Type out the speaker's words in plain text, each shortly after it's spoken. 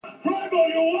That's all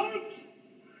you want?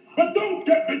 But don't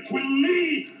get between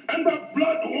me and the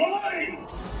blood wine!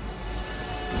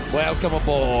 Welcome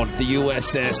aboard the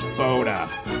USS Boda.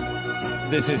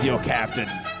 This is your captain,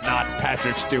 not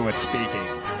Patrick Stewart speaking.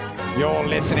 You're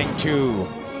listening to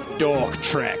Dork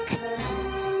Trek.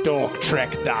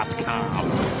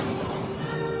 DorkTrek.com.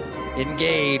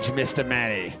 Engage, Mr.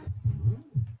 Manny.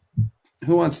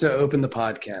 Who wants to open the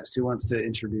podcast? Who wants to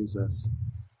introduce us?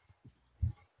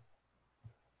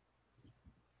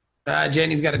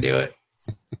 Jenny's got to do it.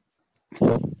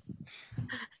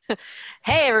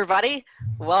 Hey, everybody.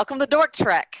 Welcome to Dork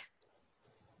Trek.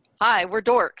 Hi, we're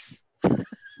dorks.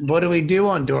 What do we do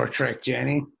on Dork Trek,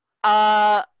 Jenny?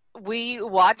 We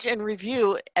watch and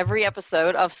review every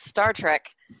episode of Star Trek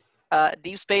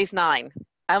Deep Space Nine.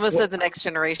 I almost said The Next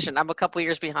Generation. I'm a couple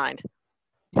years behind.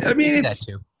 I mean,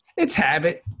 it's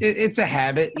habit. It's a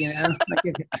habit, you know?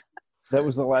 That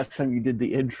was the last time you did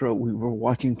the intro. We were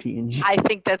watching TNG. I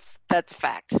think that's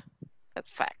fact. That's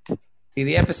fact. See,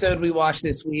 the episode we watched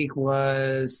this week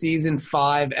was season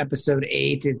 5, episode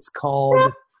 8. It's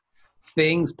called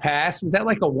Things Past. Was that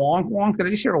like a wonk wonk? Did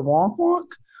I just hear a wonk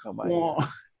wonk? Oh, Wonk.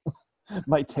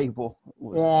 my table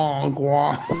was Wonk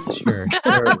wonk. Sure.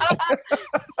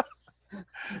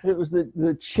 It was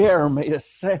the chair made a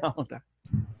sound.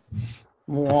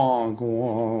 Wonk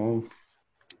wonk.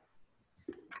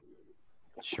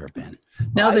 Sure, Ben.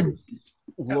 Now I was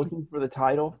looking for the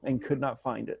title and could not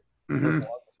find it. Mhm.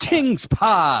 Things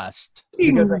past.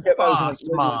 Things I was Past,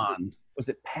 like, man. Was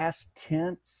it past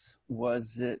tense?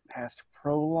 Was it past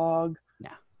prologue? Nah,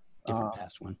 different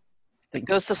past one. The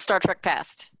Ghosts of Star Trek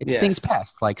Past. It's Yes. things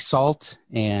past, like salt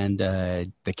and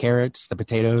the carrots, the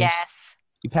potatoes. Yes.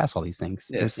 You pass all these things.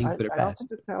 There's Yes. things that are I don't past. think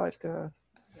that's how it.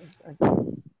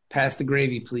 Pass the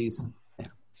gravy, please. Yeah.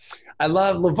 I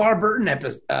love LeVar Burton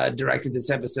directed this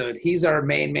episode. He's our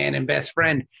main man and best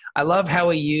friend. I love how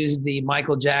he used the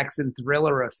Michael Jackson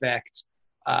Thriller effect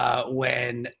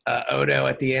when Odo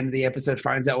at the end of the episode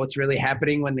finds out what's really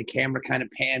happening when the camera kind of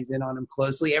pans in on him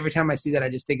closely. Every time I see that, I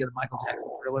just think of the Michael Jackson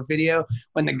Thriller video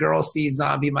when the girl sees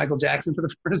zombie Michael Jackson for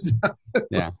the first time.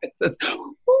 Yeah.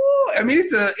 I mean,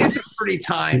 it's a pretty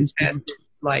time test.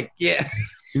 Like, yeah.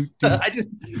 it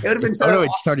would have been so Odo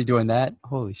awesome started doing that.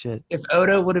 Holy shit. if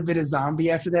Odo would have been a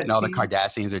zombie after that And all the scene.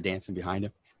 Cardassians are dancing behind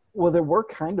him. Well, there were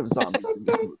kind of zombies in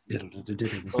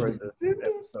the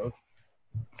episode.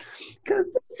 Because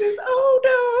this is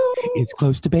Odo. It's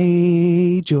close to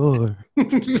Bajor.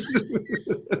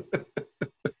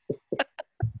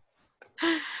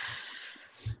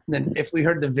 Then if we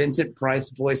heard the Vincent Price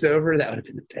voiceover, that would have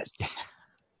been the best.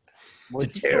 To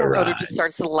terrorize, Odo just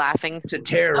starts laughing. to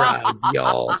terrorize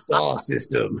y'all star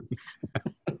system.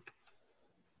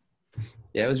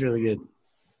 Yeah, it was really good.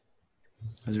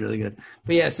 It was really good.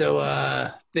 But yeah,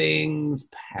 so things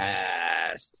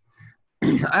past.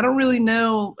 I don't really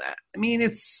know. I mean, I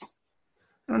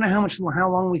don't know how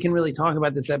long we can really talk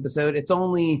about this episode. It's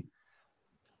only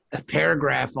a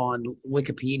paragraph on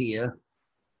Wikipedia.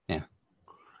 Yeah.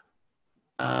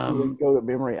 We go to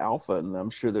Memory Alpha, and I'm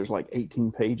sure there's like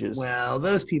 18 pages. Well,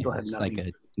 those people have It's nothing. like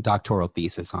a doctoral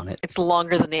thesis on it. It's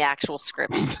longer than the actual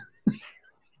script.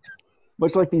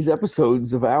 Much like these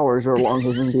episodes of ours are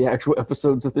longer than the actual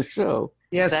episodes of the show.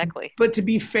 Yes, Exactly. but to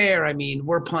be fair, I mean,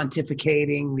 we're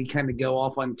pontificating. We kind of go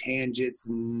off on tangents,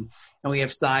 and we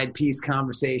have side piece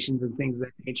conversations and things of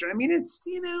that nature. I mean, it's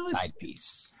Side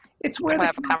piece. it's I'm where going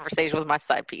the to have a conversation with my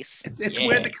side piece. it's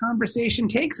where the conversation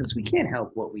takes us. We can't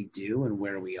help what we do and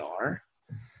where we are.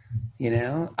 You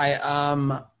know,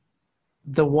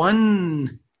 the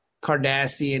one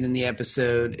Cardassian in the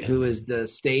episode who is the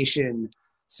station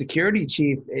security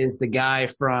chief is the guy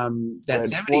from that Red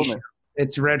 70s Foreman. show.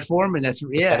 It's Red Foreman. That's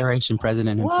yeah. Federation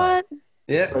president himself. What?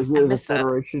 Yeah. President of the missed that.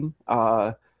 Federation.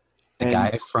 The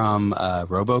guy from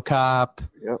RoboCop.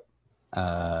 Yep.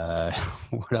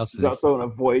 What else is There's also in a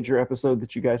Voyager episode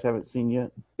that you guys haven't seen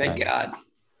yet. Thank God.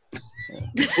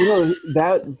 Well,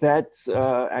 no, that's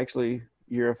actually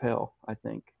Year of Hell, I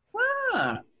think.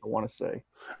 Ah, I want to say.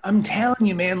 I'm telling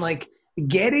you, man, like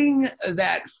getting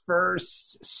that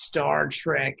first Star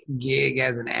Trek gig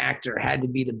as an actor had to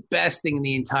be the best thing in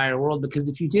the entire world, because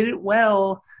if you did it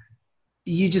well,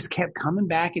 you just kept coming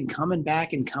back and coming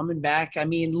back and coming back. I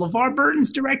mean, LeVar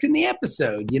Burton's directing the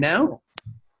episode, you know?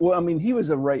 Well, I mean, he was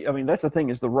I mean, that's the thing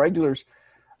is the regulars.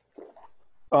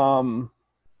 The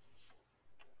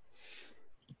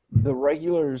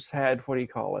regulars had, what do you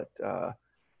call it?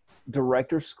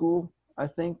 Director school, I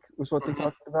think, was what they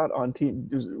talked about on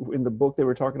in the book. They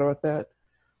were talking about that,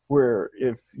 where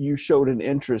if you showed an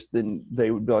interest, then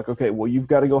they would be like, okay, well, you've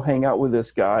got to go hang out with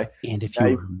this guy. And if you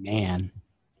were a man,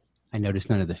 I noticed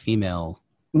none of the female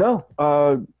No,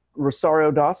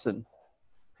 Rosario Dawson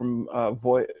from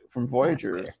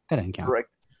Voyager. That doesn't count. Direct.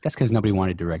 That's because nobody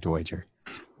wanted to direct Voyager.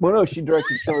 Well, no, she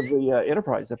directed some of the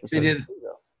Enterprise episodes. They did.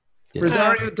 Yeah.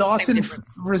 Rosario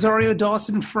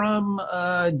Dawson from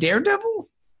Daredevil.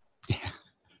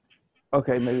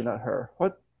 Okay, maybe not her.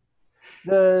 What?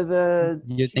 The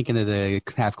You're thinking of the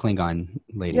half Klingon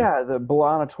lady. yeah, the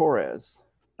B'Elanna Torres.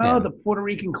 Oh, Yeah. the Puerto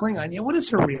Rican Klingon. Yeah, what is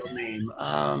her real name?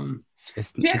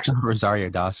 It's actually- not Rosario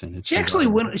Dawson. It's She actually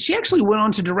went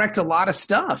on to direct a lot of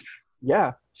stuff.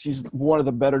 Yeah, she's one of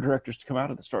the better directors to come out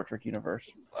of the Star Trek universe.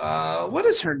 What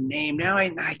is her name now? I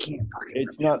can't fucking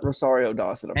It's not Rosario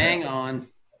Dawson. Hang apparently. on.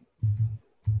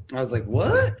 I was like,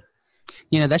 what?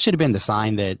 That should have been the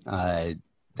sign that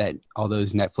that all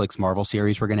those Netflix Marvel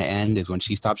series were going to end is when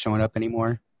she stopped showing up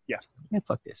anymore. Yeah,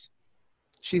 fuck this.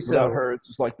 She's Without so her, it's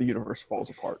just like the universe falls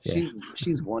apart. Yeah.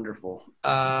 she's wonderful.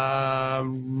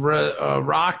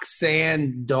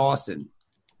 Roxanne Dawson.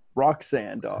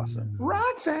 Roxanne Dawson.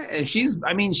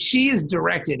 Roxanne, she has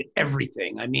directed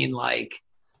everything. I mean, like,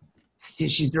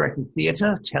 she's directed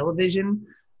theater, television.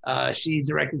 She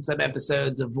directed some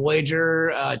episodes of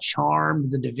Voyager, Charmed,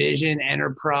 The Division,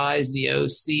 Enterprise, The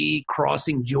OC,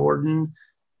 Crossing Jordan,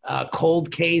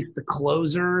 Cold Case, The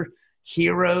Closer,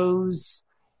 Heroes,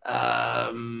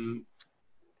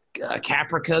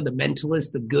 Caprica, The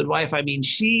Mentalist, The Good Wife. I mean,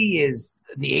 she is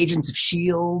the Agents of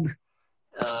S.H.I.E.L.D.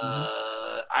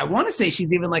 I want to say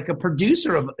she's even like a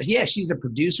producer of, she's a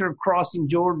producer of Crossing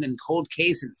Jordan and Cold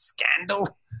Case and Scandal.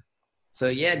 So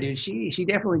yeah, dude, she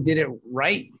definitely did it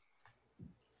right.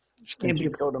 She can't She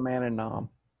be. killed a man in Nam.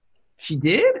 She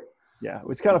did. Yeah,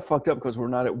 it's kind of fucked up because we're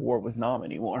not at war with Nam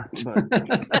anymore. But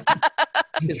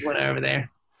Just went over there.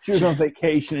 she was on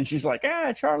vacation and she's like,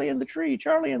 Charlie in the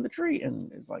tree,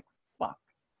 and it's like, fuck.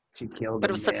 She killed. But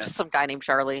it him, was man. just some guy named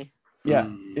Charlie. Yeah,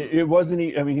 Mm. it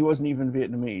wasn't. I mean, he wasn't even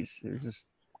Vietnamese. It was just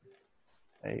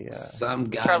a. Some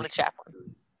guy. Charlie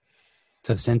Chaplin.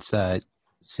 So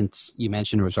since you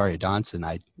mentioned Rosario Dawson,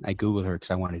 I Googled her because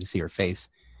I wanted to see her face.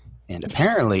 And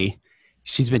apparently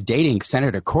she's been dating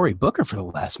Senator Cory Booker for the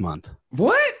last month.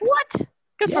 What? What?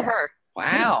 Good for Yes. her.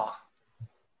 Wow.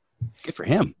 Good for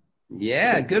him.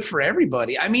 Yeah, good for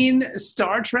everybody. I mean,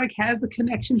 Star Trek has a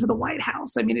connection to the White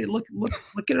House. I mean, look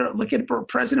at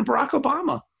President Barack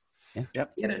Obama. Yeah.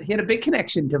 Yep. He had a big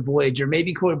connection to Voyager.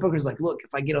 Maybe Cory Booker's like, look,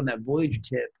 if I get on that Voyager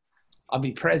tip, I'll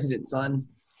be president, son.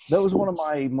 That was one of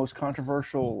my most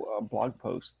controversial blog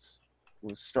posts.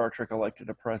 Was Star Trek elected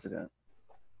a president?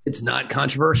 It's not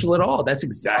controversial at all. That's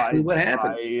exactly what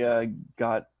happened. I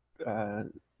got that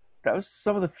was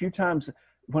some of the few times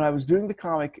when I was doing the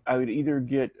comic. I would either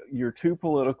get "You're too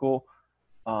political."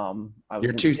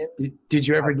 You're too. Did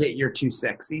you ever get "You're too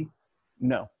sexy"?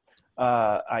 No,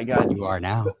 I got You are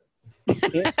now.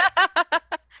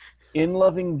 "In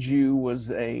Loving Jew"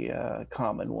 was a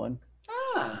common one.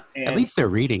 Ah, And At least they're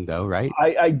reading, though, right?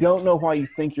 I don't know why you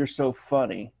think you're so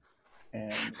funny,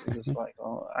 and it was like,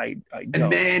 oh, I and don't.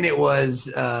 then it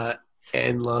was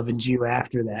 "And loving you"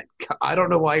 after that. I don't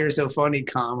know why you're so funny,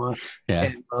 comma. Yeah.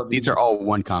 And loving These are all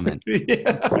one comment. you.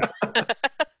 Yeah.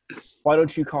 Why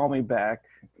don't you call me back?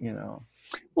 You know.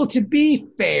 Well, to be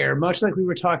fair, much like we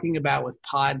were talking about with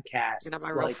podcasts, You're not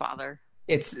my real like, father.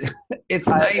 it's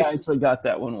I nice. actually got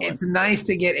that one once. It's nice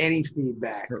to get any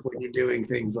feedback when you're doing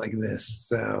things like this.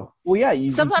 So Well, yeah. You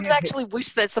Sometimes I can't- actually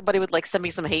wish that somebody would like send me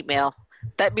some hate mail.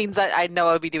 That means that I know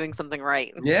I would be doing something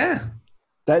right. yeah,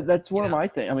 That's one of Yeah. my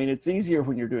things. I mean, it's easier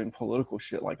when you're doing political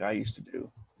shit like I used to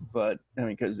do, but I mean,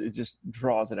 because it just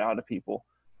draws it out of people.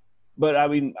 But I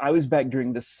mean, I was back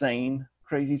during the sane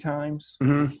crazy times,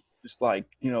 Mhm. just like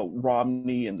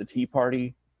Romney and the Tea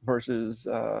Party versus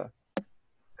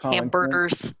Collins.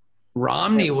 Hamburgers.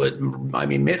 Romney would. I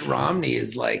mean, Mitt Romney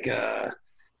is like.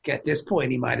 At this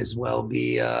point, he might as well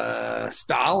be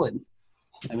Stalin.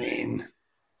 I mean,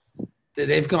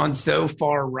 they've gone so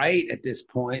far right at this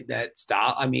point that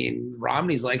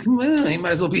Romney's like, he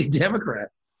might as well be a Democrat.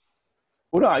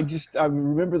 Well, no, I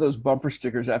remember those bumper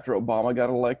stickers after Obama got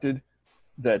elected.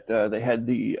 That they had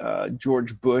the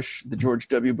George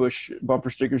W. Bush bumper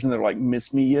stickers, and they're like,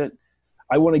 "Miss me yet?"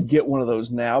 I want to get one of those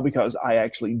now because I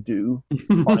actually do.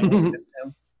 Finally miss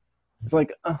him. It's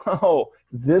like, oh,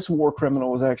 this war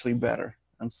criminal was actually better.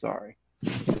 I'm sorry.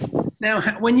 Now,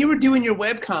 when you were doing your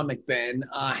webcomic, Ben,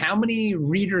 how many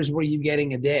readers were you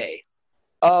getting a day?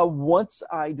 Once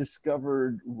I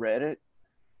discovered Reddit,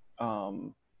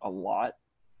 a lot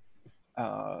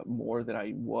more than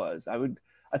I was.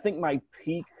 I think my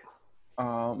peak.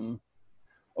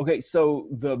 Okay, so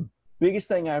the biggest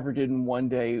thing I ever did in one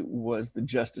day was the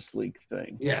Justice League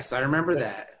thing. Yes, I remember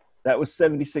that. That was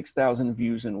 76,000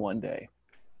 views in one day.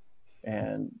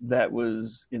 And that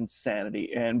was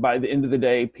insanity. And by the end of the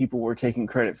day, people were taking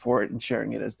credit for it and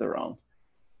sharing it as their own.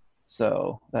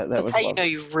 So that That's was how you lovely. know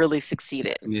you've really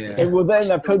succeed. Yeah. And well,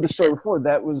 then I've told the story before.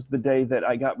 That was the day that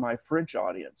I got my French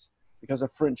audience because a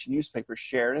French newspaper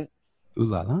shared it. Ooh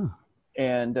la la.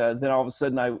 And then all of a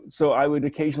sudden, I would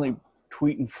occasionally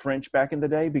tweet in French back in the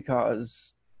day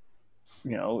because,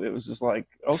 you know, it was just like,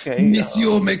 okay.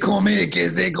 Monsieur me comic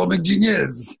is a comic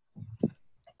genius.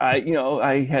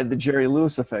 I had the Jerry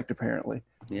Lewis effect apparently.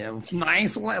 Yeah,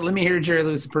 nice. Let me hear Jerry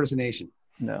Lewis impersonation.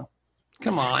 No,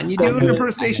 Come on, you do an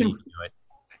impersonation.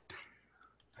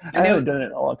 I haven't done it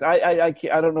in a long time. I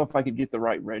don't know if I could get the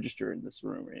right register in this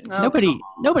room. Oh,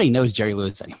 Nobody knows Jerry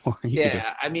Lewis anymore.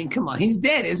 Yeah, I mean, come on, he's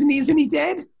dead, isn't he? Isn't he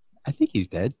dead? I think he's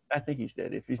dead. I think he's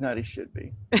dead. If he's not, he should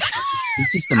be.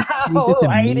 He's just a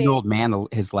mean old man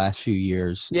his last few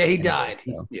years. Yeah, he died.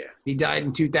 So. He died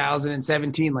in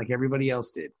 2017, like everybody else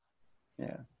did.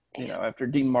 Yeah. You know, after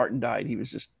Dean Martin died, he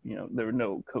was just, you know, there were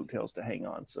no coattails to hang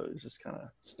on, so it was just kind of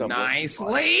stumbling. Nice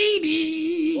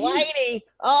lady. Lady,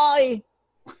 oi.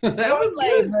 That was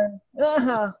good.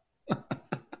 Uh-huh.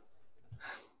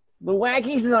 The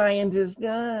wacky scientist,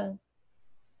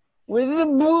 with the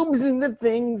boobs and the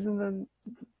things and the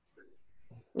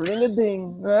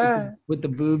ring-a-ding. With the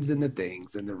boobs and the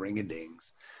things and the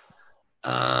ring-a-dings.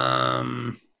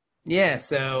 Yeah,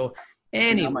 so Now my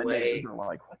anyway, neighbors are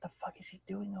like, what the fuck is he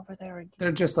doing over there again?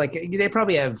 they're just like, they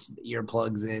probably have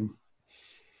earplugs in.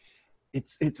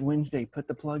 It's Wednesday. Put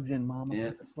the plugs in, Mama. Yeah.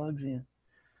 Put the plugs in.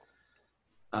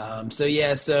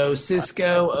 So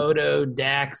Cisco, Odo,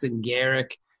 Dax, and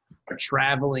Garrick are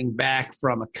traveling back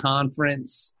from a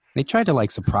conference. They tried to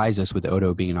like surprise us with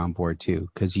Odo being on board too,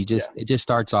 because it just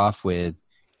starts off with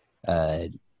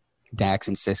Dax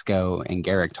and Cisco and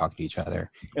Garrick talking to each other,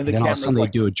 and then all of a sudden they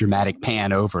do a dramatic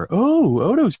pan over. Oh,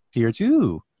 Odo's here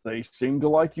too. They seem to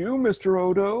like you, Mr.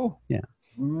 Odo. Yeah.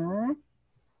 Mhm.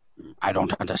 I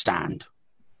don't understand.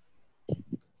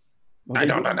 Well, I they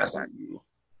don't do. understand.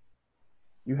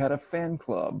 You had a fan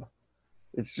club.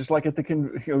 It's just like at the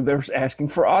they're asking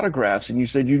for autographs, and you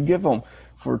said you'd give them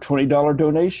for a $20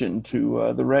 donation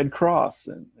to the Red Cross.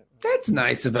 And That's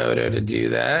nice of Odo to do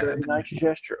that. very nice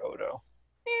gesture, Odo.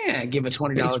 Yeah, give a $20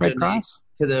 Space Red donation Cross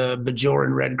to the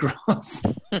Bajoran Red Cross.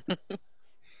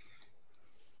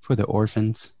 for the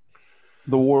orphans.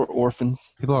 The war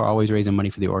orphans People are always raising money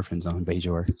for the orphans on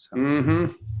Bajor. So.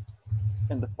 Mm-hmm.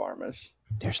 and the farmers.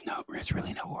 There's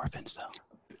really no orphans though.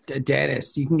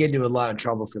 Dennis, you can get into a lot of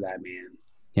trouble for that, man.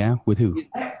 Yeah, with who?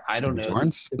 I don't know.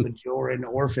 Bajorans? The Bajoran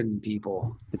orphan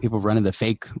people. The people running the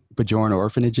fake Bajoran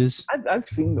orphanages? I've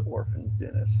seen the orphans,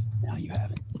 Dennis. No, you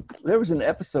haven't. There was an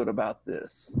episode about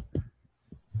this.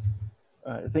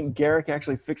 I think Garrick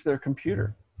actually fixed their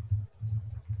computer.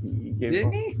 He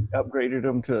Didn't he? upgraded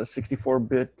them to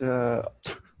 64-bit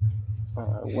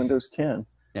Windows 10.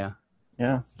 Yeah.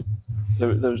 Yeah. There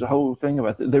was a whole thing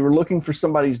about that. They were looking for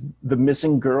the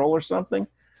missing girl or something,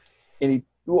 and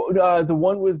the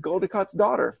one with Goldicott's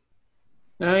daughter.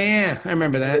 Oh, yeah. I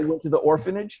remember They that. went to the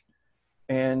orphanage,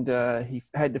 and he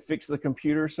had to fix the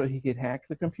computer so he could hack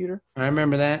the computer. I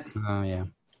remember that. Oh, yeah.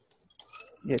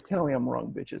 Yeah, tell me I'm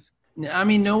wrong, bitches. I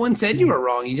mean, no one said you were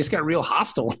wrong. You just got real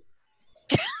hostile.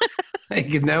 Like,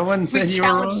 no one said We you were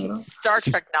challenge wrong. Star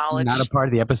Trek knowledge. Not a part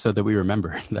of the episode that we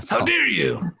remember. That's How all. dare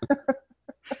you?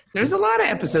 There's a lot of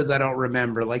episodes I don't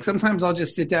remember. Like sometimes I'll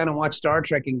just sit down and watch Star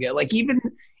Trek and go, like even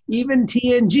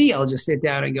TNG, I'll just sit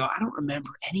down and go, I don't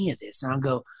remember any of this. And I'll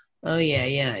go, oh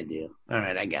yeah, I do. All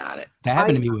right, I got it. That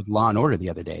happened to me with Law and Order the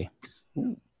other day.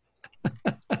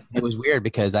 It was weird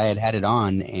because I had it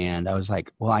on and I was like,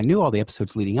 well, I knew all the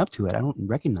episodes leading up to it. I don't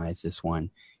recognize this one.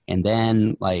 And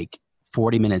then like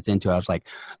 40 minutes into it, I was like,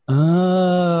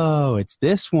 oh, it's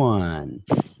this one.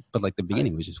 But like the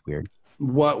beginning was just weird.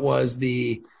 What was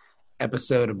the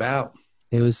episode about?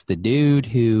 It was the dude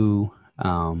who,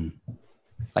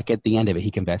 like at the end of it,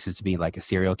 he confesses to being like a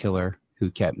serial killer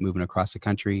who kept moving across the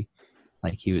country.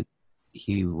 Like he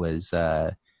was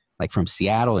like from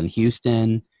Seattle and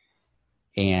Houston.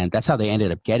 And that's how they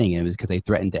ended up getting him, is because they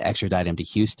threatened to extradite him to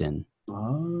Houston.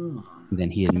 Oh. And then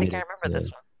he I admitted. think I remember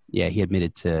this one. Yeah, he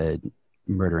admitted to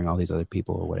murdering all these other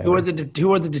people or whatever. Who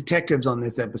are the detectives on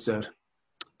this episode?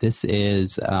 This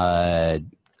is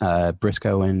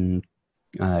Briscoe and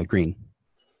Green.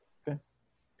 Okay.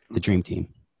 The Dream Team.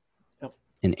 Yep.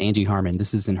 And Angie Harmon.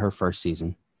 This is in her first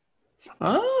season.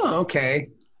 Oh, okay.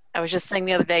 I was just saying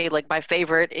the other day, like my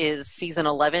favorite is season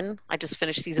 11. I just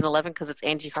finished season 11 because it's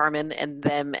Angie Harmon and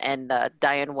them, and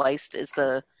Diane Weist is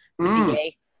the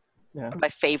DA. Yeah. My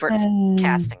favorite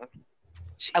casting.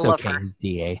 She's I love okay her. as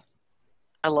DA.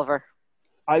 I love her.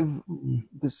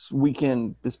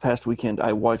 This past weekend,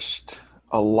 I watched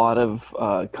a lot of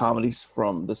comedies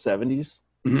from the 70s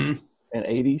Mhm. and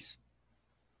 80s.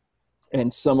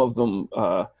 And some of them,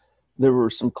 there were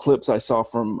some clips I saw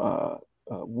from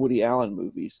Woody Allen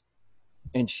movies,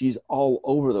 and she's all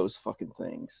over those fucking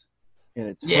things. And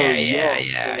it's Yeah, her yeah, young,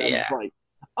 yeah, and I was yeah. like,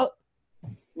 oh,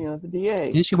 the DA.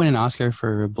 Didn't she win an Oscar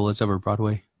for Bullets Over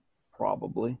Broadway?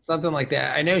 Probably. Something like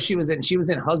that. I know she was in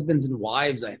Husbands and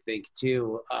Wives, I think,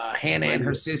 too. Hannah and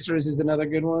Her Sisters is another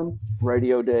good one.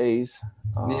 Radio Days.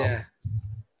 Yeah.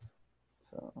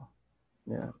 So,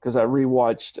 yeah, because I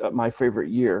rewatched My Favorite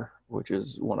Year, which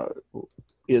is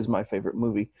my favorite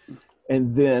movie,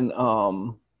 and then I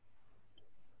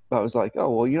was like, oh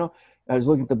well, I was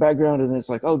looking at the background, and then it's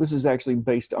like, oh, this is actually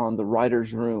based on the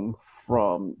writers' room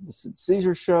from the Sid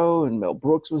Caesar Show, and Mel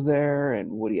Brooks was there,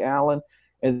 and Woody Allen,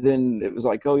 and then it was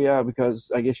like, oh yeah, because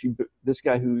I guess this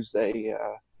guy who's a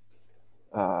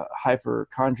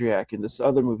hypochondriac in this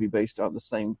other movie based on the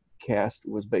same cast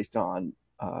was based on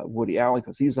Woody Allen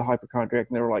because he was a hypochondriac,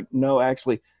 and they were like, no,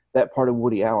 actually, that part of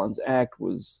Woody Allen's act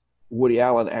was Woody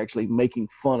Allen actually making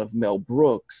fun of Mel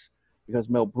Brooks because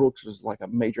Mel Brooks was like a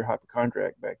major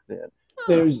hypochondriac back then.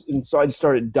 And so I just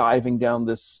started diving down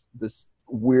this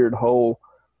weird hole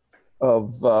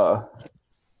of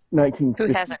 1950s.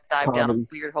 Who hasn't dived down a comedy.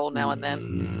 weird hole now and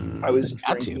then? I was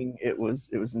Got to. drinking. It was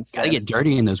insane. Gotta get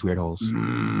dirty in those weird holes.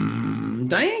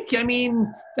 Diane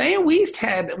Wiest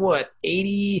had what,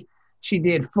 80? She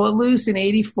did Footloose in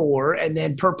 84, and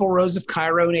then Purple Rose of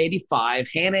Cairo in 85.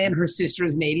 Hannah and Her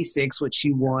Sisters in 86, which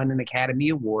she won an Academy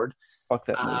Award. Fuck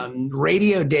that movie.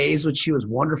 Radio Days, which she was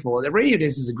wonderful. The Radio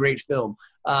Days is a great film.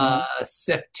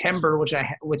 September, which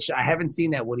I haven't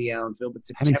seen that Woody Allen film, but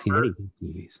I haven't seen September. any of these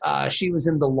movies. She was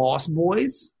in The Lost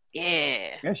Boys.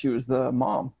 Yeah. Yeah, she was the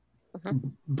mom.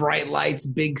 Bright Lights,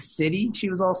 Big City.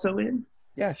 She was also in.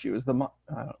 Yeah, she was the mom.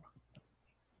 I don't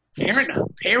know.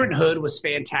 Parenthood was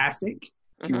fantastic.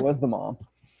 She was the mom.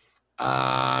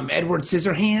 Edward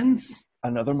Scissorhands.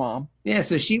 Another mom. Yeah,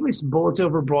 so she was Bullets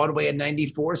Over Broadway in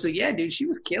 94. So yeah, dude, she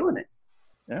was killing it.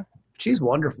 Yeah. She's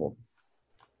wonderful.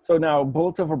 So now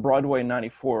Bullets Over Broadway in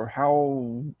 94,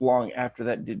 how long after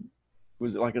that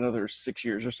was it like another 6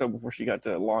 years or so before she got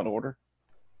to Law and Order?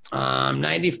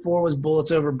 94 was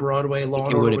Bullets Over Broadway. Law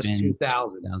and Order was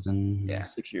 2000. 2000. Yeah.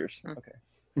 6 years. Okay.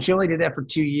 And she only did that for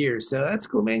 2 years. So that's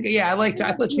cool, man. Yeah, I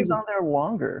thought she was on there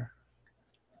longer.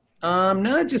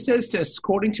 No, it just says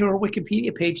according to her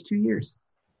Wikipedia page, 2 years.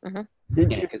 Did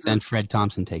Yeah, she? because then Fred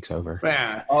Thompson takes over.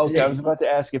 Yeah. Oh, okay, I was about to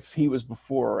ask if he was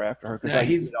before or after her. 'cause No,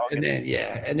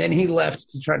 I- and then he left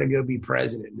to try to go be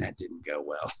president, and that didn't go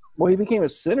well. Well, he became a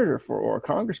senator or a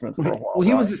congressman for a while. Well,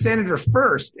 he was right? a senator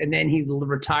first, and then he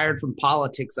retired from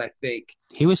politics, I think.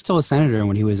 He was still a senator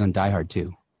when he was on Die Hard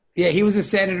 2. Yeah, he was a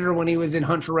senator when he was in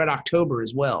Hunt for Red October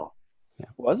as well.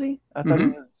 Was he? I thought he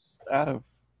was out of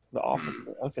the office.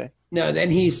 Okay. No,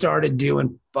 then he started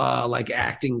doing like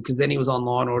acting because then he was on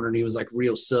Law and Order and he was like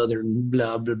real Southern,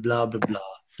 blah blah blah blah blah.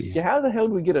 Yeah. How the hell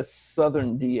do we get a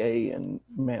Southern DA in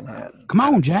Manhattan? Come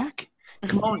on, Jack.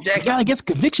 Come on, You Jack. gotta get some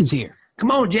convictions here.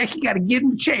 Come on, Jack. You got to get in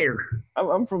the chair.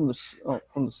 I'm from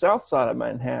the south side of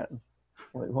Manhattan.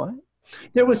 Wait, what?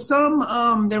 There was some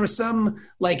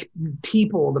like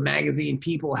People, the magazine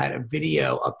People had a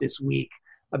video up this week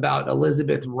about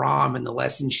Elizabeth Rahm and the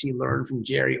lessons she learned from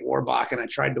Jerry Orbach, and I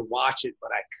tried to watch it,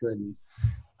 but I couldn't.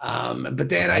 But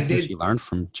then I did. She learned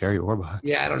from Jerry Orbach.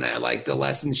 Yeah, I don't know, like the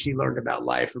lessons she learned about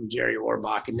life from Jerry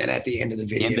Orbach, and then at the end of the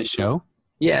video, In the show?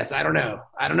 Yes, I don't know.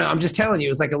 I'm just telling you,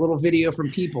 it was like a little video from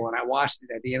People, and I watched it.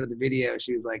 At the end of the video,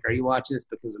 she was like, "Are you watching this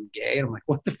because I'm gay?" And I'm like,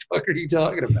 "What the fuck are you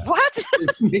talking about? What? It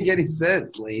doesn't make any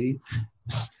sense, lady."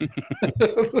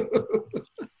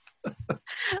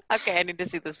 Okay, I need to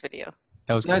see this video.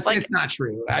 That was No, cool. it's not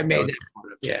true. I made that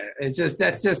part up. Yeah,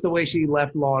 that's just the way she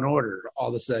left Law and Order. All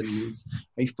of a sudden,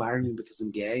 are you firing me because I'm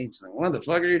gay? And she's like, "What the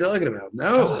fuck are you talking about?"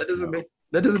 No, that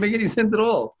doesn't make any sense at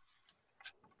all.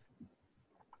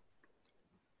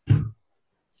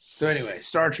 So anyway,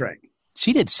 Star Trek.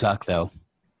 She did suck, though.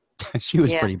 She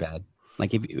was Yeah. pretty bad.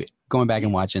 Like, going back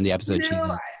and watching the episode, You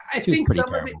know, I she was think pretty some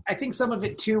of it. terrible. I think some of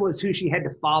it too was who she had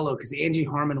to follow because Angie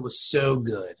Harmon was so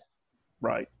good.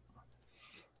 Right.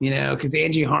 You know, because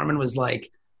Angie Harmon was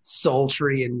like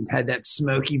sultry and had that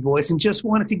smoky voice and just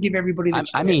wanted to give everybody the.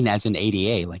 I mean, as an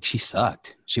ADA, like, she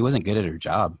sucked. She wasn't good at her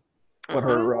job. But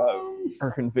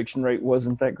her conviction rate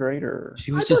wasn't that great, or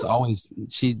She was just always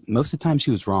most of the time she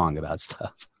was wrong about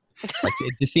stuff. Like,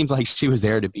 it just seems like she was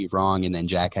there to be wrong, and then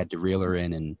Jack had to reel her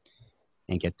in and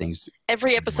get things.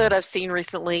 Every episode I've seen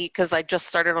recently, because I just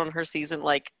started on her season,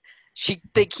 like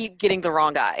they keep getting the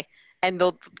wrong guy. and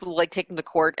they'll like take them to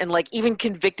court and like even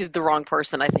convicted the wrong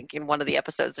person, I think, in one of the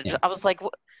episodes. Yeah. I was like,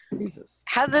 Jesus.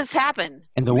 how did this happen?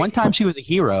 And the one time she was a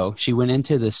hero, she went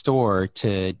into the store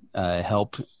to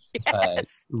help Yes.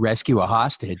 rescue a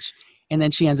hostage, and then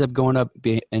she ends up going up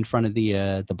in front of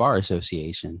the bar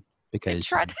association They because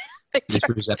tried, she they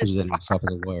tried misrepresented herself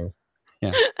as a lawyer.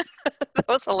 that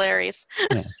was hilarious.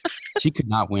 She could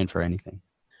not win for anything.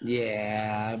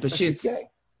 Yeah, but She's gay.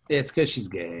 it's because she's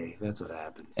gay. That's what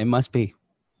happens. It must be.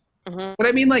 Hmm. But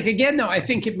I mean, like again, though, I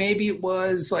think maybe it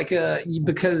was like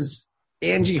because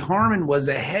Angie Harmon was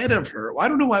ahead of her. I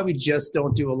don't know why we just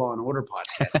don't do a Law and Order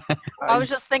podcast. I was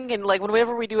just thinking, like,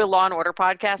 whenever we do a Law and Order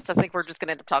podcast, I think we're just going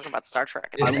to end up talking about Star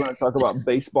Trek. I'm going to talk about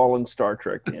baseball and Star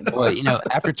Trek. Well,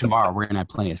 after tomorrow, we're gonna have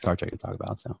plenty of Star Trek to talk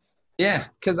about. So Yeah,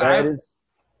 because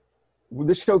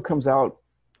This show comes out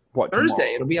Thursday.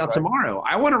 tomorrow, It'll be out right? tomorrow.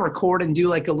 I want to record and do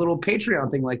like a little Patreon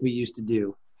thing like we used to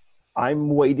do. I'm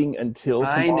waiting until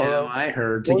tomorrow. I know. I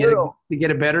heard to Well,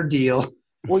 get a better deal.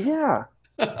 Well, yeah.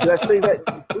 Did I say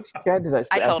that? Which cat did I say?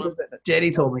 I told him. Jenny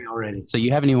told me already.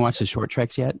 you haven't even watched the short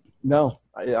treks yet? No,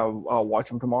 I'll watch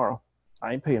them tomorrow.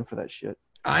 I ain't paying for that shit.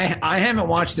 I haven't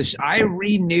watched this. I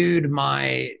renewed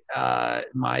my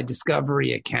my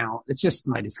Discovery account. It's just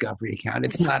my Discovery account.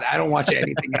 It's not. I don't watch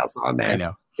anything else on there. I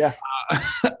know.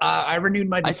 I renewed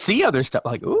my. I see other stuff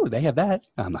like, ooh, they have that.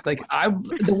 I'm not Like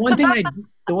the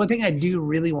one thing I do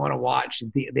really want to watch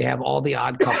is they have all the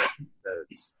Odd Couple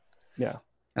episodes. Yeah.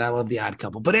 And I love the Odd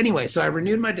Couple. But anyway, so I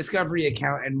renewed my Discovery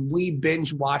account and we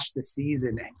binge watched the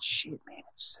season and shit, man,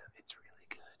 it's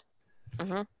really good.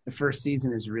 Mhm. The first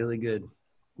season is really good.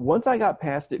 Once I got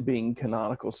past it being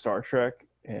canonical Star Trek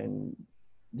and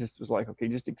just was like, okay,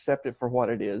 just accept it for what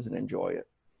it is and enjoy it.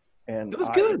 And It was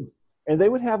good. And they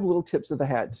would have little tips of the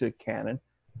hat to canon.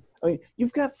 I mean,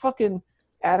 you've got fucking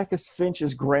Atticus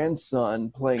Finch's grandson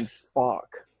playing Spock.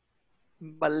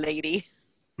 My lady.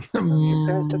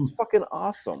 That's fucking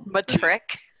awesome. My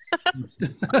trick.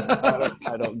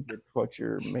 I don't get what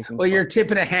you're making. Well, fun you're of.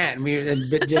 tipping a hat,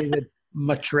 and Jenny said,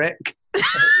 "Matrek."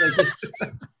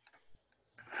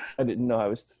 I didn't know I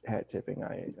was hat tipping.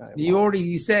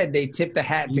 You said they tipped the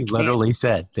hat to You Ken. literally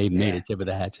said they made Yeah. a tip of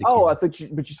the hat to Oh, Ken. I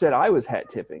thought but you said I was hat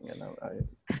tipping, and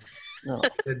no.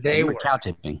 They You were. were cow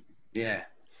tipping. Yeah.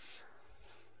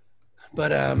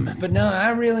 But no, I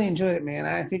really enjoyed it, man.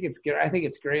 I think it's good. I think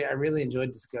it's great. I really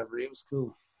enjoyed Discovery. It was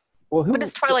cool. Well, When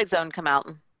does Twilight Zone come out?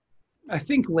 I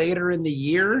think later in the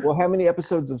year. Well, how many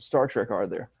episodes of Star Trek are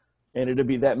there? And it'll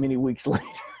be that many weeks later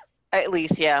At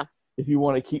least, yeah. if you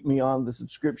want to keep me on the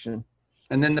subscription.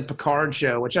 And then the Picard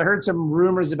show, which I heard some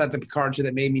rumors about the Picard show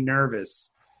that made me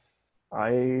nervous.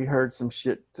 I heard some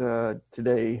shit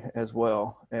today as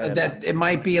well. And, That it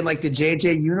might be in like the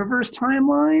JJ Universe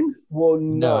timeline. well,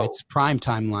 No, it's prime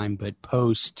timeline, but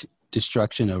post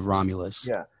destruction of Romulus.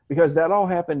 Yeah, because that all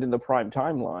happened in the prime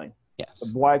timeline. Yes.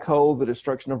 The black hole, the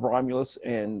destruction of Romulus,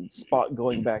 and Spock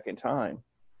going back in time.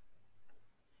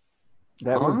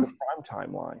 That was Huh? the prime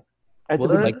timeline. At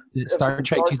What? Like beginning Star of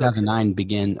Trek Star 2009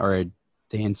 begin, or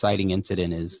the inciting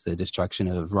incident is the destruction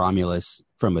of Romulus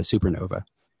from a supernova,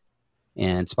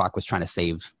 and Spock was trying to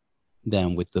save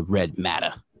them with the red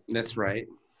matter, That's right.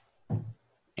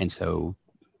 and so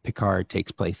Picard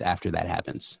takes place after that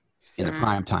happens in the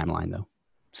prime timeline, though.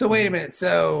 So wait a minute.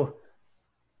 So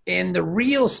in the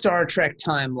real Star Trek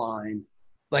timeline,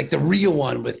 like the real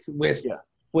one with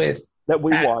that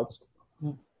we At- watched.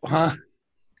 huh?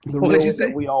 The What real did you one say?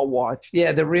 that we all watched.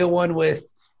 Yeah, the real one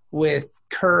with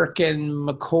Kirk and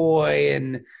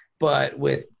McCoy but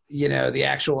with the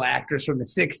actual actors from the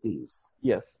 60s.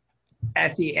 Yes.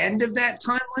 At the end of that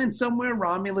timeline somewhere,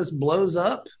 Romulus blows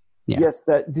up. Yeah. Yes.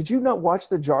 That. Did you not watch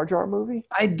the Jar Jar movie?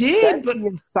 I did, That's but the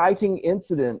inciting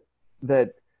incident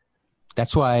that.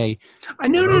 That's why. I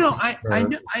no. I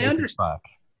know, I Jason understand. Spock.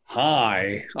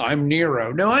 Hi, I'm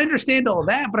Nero. No, I understand all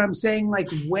that, but I'm saying like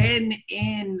when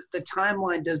in the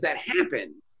timeline does that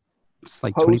happen? It's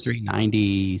like Post-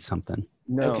 2390 something.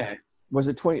 No. Okay. Was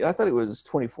it 20? I thought it was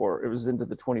 24. It was into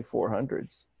the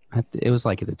 2400s. It was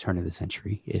like at the turn of the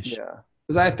century ish. Yeah.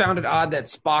 Because I found it odd that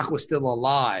Spock was still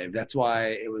alive. That's why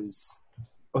it was.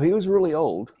 Well, he was really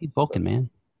old. He's Vulcan, man.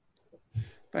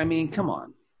 I mean, come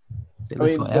on. They I live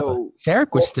mean, forever. though-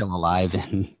 Sarek was well- still alive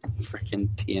in freaking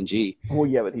TNG. Well,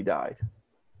 yeah, but he died.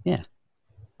 Yeah.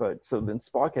 But so then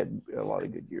Spock had a lot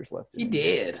of good years left. in He him.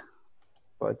 did.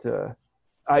 But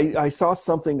I saw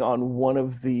something on one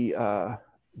of the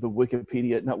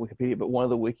Wikipedia, not Wikipedia, but one of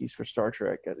the wikis for Star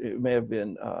Trek. It may have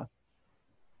been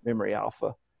Memory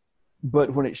Alpha.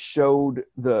 But when it showed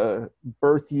the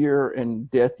birth year and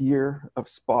death year of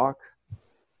Spock,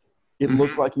 it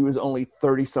looked like he was only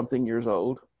 30-something years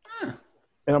old. Huh.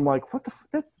 And I'm like, what the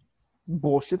that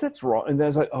bullshit? That's wrong. And then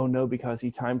it's like, oh no, because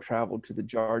he time traveled to the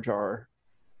Jar Jar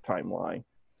timeline,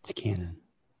 It's canon.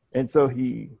 and so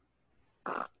he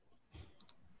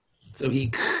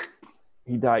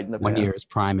died in the One past. year is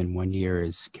Prime and 1 year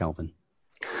is Kelvin.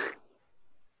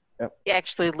 He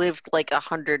actually lived like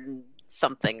 100 and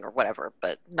something or whatever,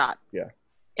 but not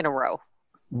in a row.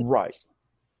 Right.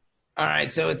 All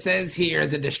right, so it says here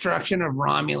the destruction of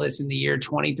Romulus in the year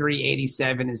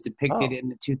 2387 is depicted in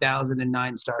the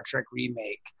 2009 Star Trek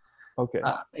remake. Okay.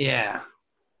 Yeah.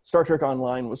 Star Trek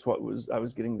Online was what was I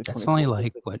was getting the. That's only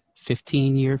like, what,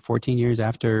 14 years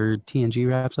after TNG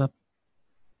wraps up?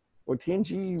 Well,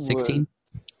 TNG 16?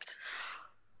 was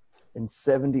in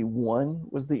 71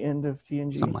 was the end of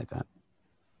TNG. Something like that.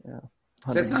 Yeah.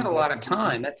 So that's not a lot of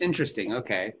time. That's interesting.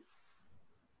 Okay.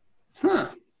 Huh.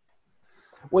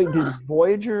 Wait, did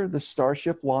Voyager, the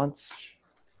starship, launch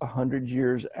 100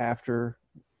 years after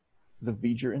the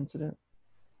V'ger incident?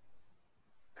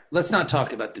 Let's not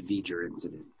talk about the V'ger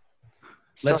incident.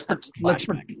 Still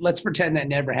Let's pretend that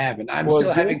never happened. I'm Well,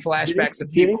 still Jenny- having flashbacks of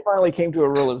Jenny people. finally came to a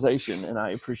realization, and I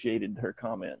appreciated her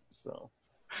comment. So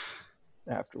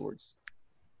afterwards,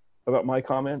 about my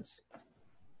comments,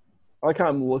 I like how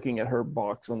I'm looking at her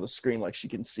box on the screen, like she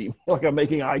can see me, like I'm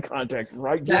making eye contact.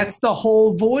 Right? Jenny? That's the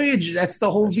whole Voyage. That's the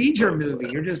whole V'ger movie.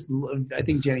 You're just, I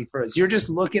think Jenny froze. You're just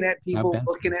looking at people Okay.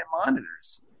 looking at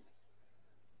monitors.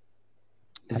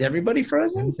 Is everybody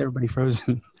frozen? Is everybody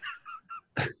frozen?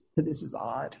 This is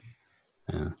odd.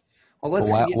 Yeah. Well, let's.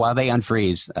 While they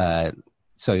unfreeze,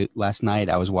 so last night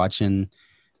I was watching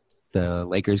the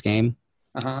Lakers game,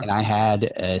 and I had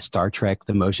a Star Trek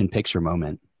the motion picture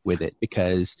moment with it,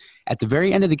 because at the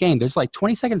very end of the game, there's like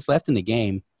 20 seconds left in the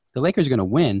game. The Lakers are going to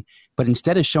win, but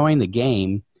instead of showing the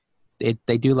game,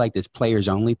 they do like this players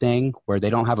only thing where they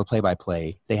don't have a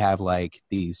play-by-play. They have like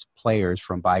these players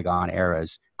from bygone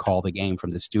eras call the game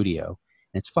from the studio,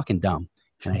 and it's fucking dumb,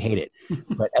 and I hate it.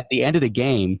 But at the end of the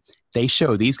game, they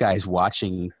show these guys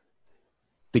watching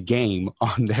the game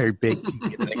on their big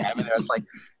TV that they have in there. I was like,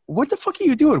 what the fuck are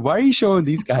you doing? Why are you showing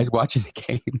these guys watching the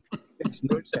game? Makes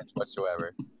no sense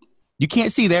whatsoever. You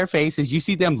can't see their faces. You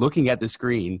see them looking at the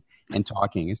screen and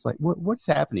talking. It's like, what's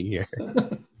happening here?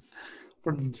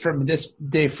 From this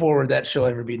day forward, that shall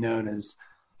ever be known as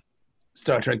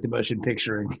Star Trek the motion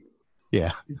picturing.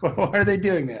 Yeah. Why are they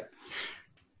doing that?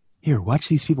 Here, watch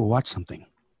these people watch something.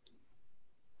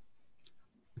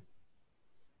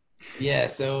 Yeah,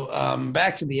 so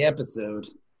back to the episode.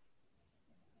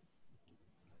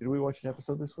 Did we watch an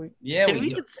episode this week? Yeah, Did we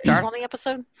even start on the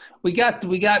episode? we got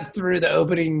through the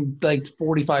opening like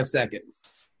 45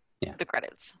 seconds. The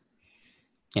credits.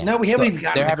 Yeah. No, we haven't even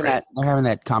gotten They're the having credits. they're having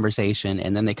that conversation,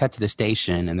 and then they cut to the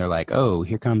station, and they're like, "Oh,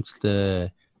 here comes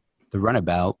the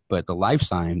runabout, but the life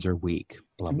signs are weak."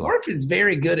 Blah blah. Worf is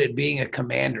very good at being a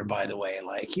commander, by the way.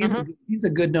 Like he's a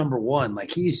good number one.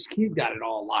 Like he's got it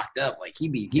all locked up. Like he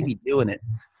be doing it.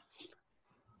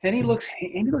 And he looks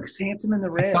handsome in the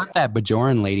I red. thought that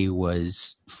Bajoran lady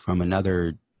was from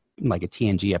another, like a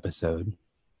TNG episode.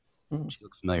 She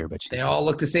looks familiar, but she's They all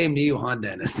look the same to you, huh,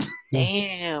 Dennis?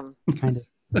 Damn. kind of.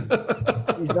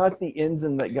 He's not the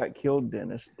ensign that got killed,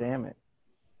 Dennis. Damn it.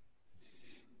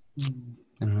 I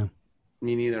don't know.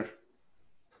 Me neither.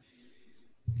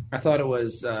 I thought it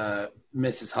was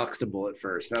Mrs. Huxtable at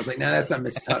first. And I was like, no, that's not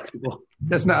Mrs. Huxtable.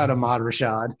 That's not Ahmad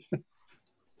Rashad.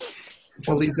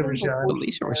 Felicia Rashad.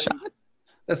 Alicia Rashad?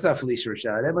 That's not Felicia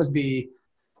Rashad. That must be.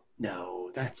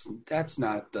 No, that's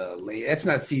not the lady. That's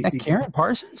not That CC. Karen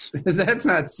Parsons? That's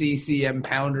not CCM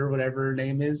Pounder, whatever her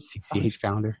name is. CCH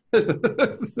founder.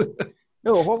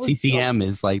 No, what was CCM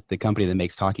is like the company that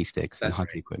makes hockey sticks and That's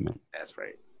hockey right. equipment. That's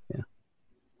right.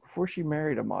 before she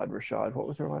married Ahmad Rashad? What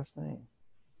was her last name?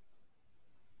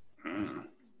 I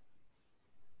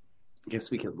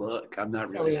guess we could look. I'm not Oh,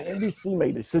 really. yeah, NBC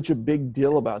made such a big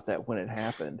deal about that when it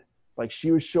happened. Like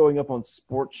she was showing up on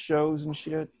sports shows and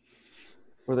shit,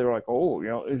 where they were like, "Oh, you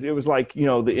know," it was like, you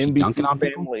know, the she NBC dunking on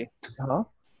people? family. Huh?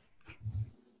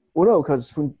 Well, no,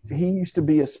 because when he used to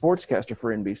be a sportscaster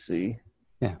for NBC,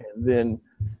 Yeah. and then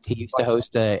He used to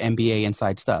host NBA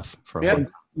Inside Stuff for a Yep. long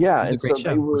time. yeah, It was and a so great show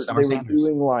they with were Summer Sanders.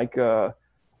 doing like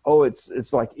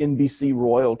it's like NBC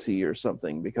royalty or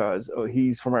something because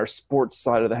he's from our sports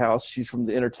side of the house, she's from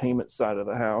the entertainment side of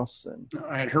the house, and All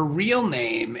right. Her real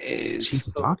name is She's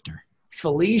a doctor.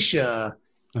 Felicia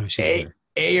Oh, she's a-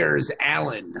 Ayers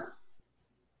Allen.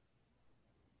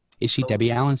 Is she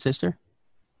Debbie Allen's sister?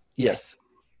 yes,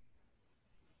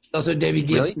 Also Debbie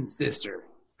Really? Gibson's sister.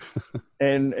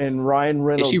 and Ryan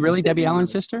Reynolds. Is she really Debbie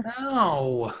Allen's sister?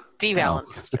 No. Steve No.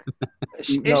 Allen's sister.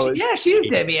 No, Yeah, she is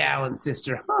Debbie Allen's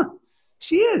sister. Huh.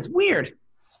 She is. Weird.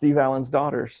 Steve Allen's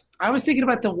daughters. I was thinking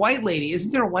about the white lady.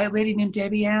 Isn't there a white lady named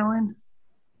Debbie Allen?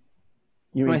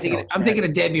 You Am I mean thinking, I'm thinking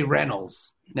of Debbie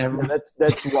Reynolds. Never Yeah, mind.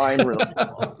 that's Ryan Reynolds.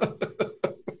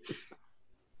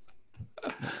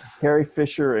 Carrie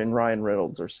Fisher and Ryan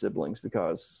Reynolds are siblings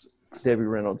because Debbie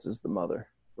Reynolds is the mother,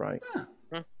 right?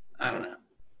 I don't know.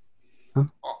 Huh?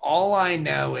 All I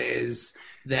know is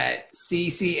that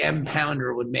CCM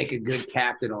Pounder would make a good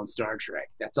captain on Star Trek.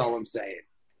 That's all I'm saying.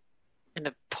 In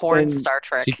a porn And Star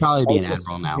Trek. She'd probably be an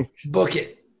Also- admiral now. Book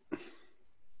it.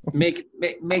 Make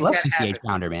I that love CCH happen.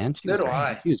 Pounder, man. So do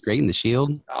I. She was great in The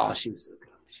Shield. Oh, she was so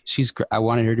good. I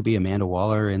wanted her to be Amanda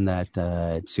Waller in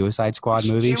that Suicide Squad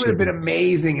movie. She would have been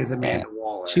amazing as Amanda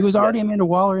Waller. She was already Amanda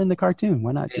Waller in the cartoon.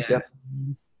 Why not? Yeah,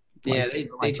 yeah, Like, they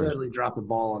like her. totally dropped the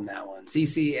ball on that one.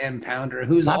 CCM Pounder,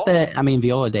 who's Not all that I mean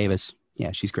Viola Davis.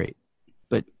 Yeah, she's great,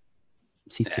 but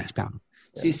CCH Pounder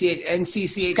CCH and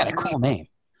CCH. got a cool name.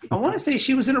 I want to say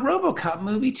she was in a RoboCop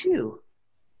movie too.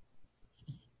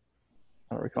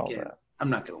 I don't recall Okay. that. I'm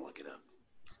not going to look it up.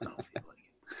 I don't feel like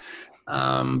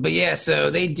it. But yeah, so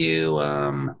they do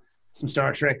some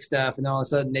Star Trek stuff, and all of a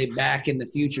sudden they back in the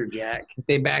future, Jack.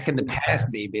 They back in the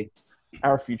past, baby.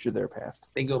 Our future, their past.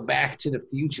 They go back to the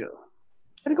future.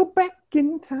 Gotta go back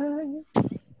in time.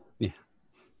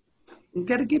 You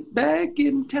gotta get back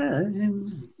in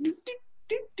time.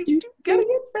 Gotta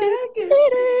get back in.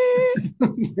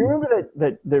 You remember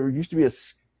that there used to be a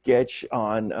sketch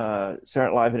on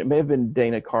Saturday Night Live, and it may have been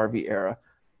Dana Carvey era,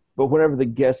 but whenever the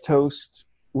guest host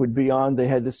would be on, they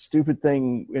had this stupid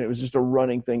thing, and it was just a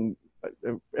running thing.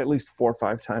 At least 4 or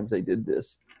 5 times they did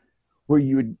this, where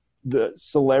the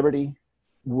celebrity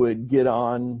would get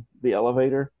on the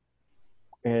elevator,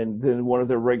 and then one of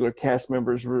their regular cast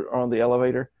members were on the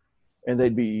elevator, and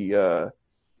they'd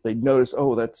notice,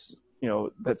 oh, that's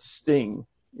Sting,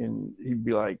 and he'd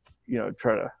be like,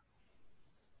 try to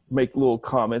make little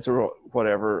comments or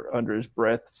whatever under his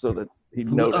breath so that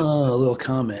he'd notice. Oh, a little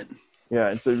comment. Yeah,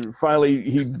 and so finally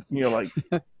he, like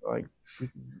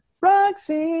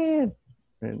Roxanne,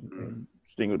 and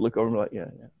Sting would look over and be like, yeah.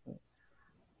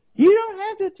 You don't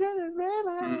have to turn the red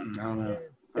light. I don't know.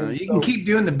 And You so- can keep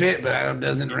doing the bit, but it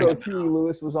doesn't ring So a Huey bell.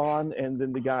 Lewis was on, and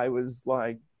then the guy was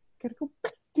like, "Gotta go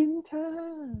back in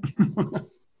time."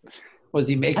 Was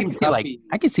he I making could see coffee?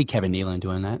 I could see Kevin Nealon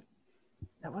doing that.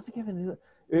 That wasn't Kevin.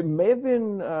 It may have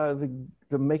been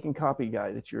the making copy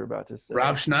guy that you were about to say.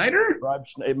 Rob Schneider?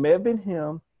 It may have been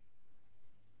him.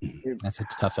 That's a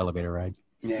tough elevator ride.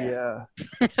 Yeah.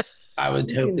 I would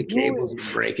You hope can the do cables it.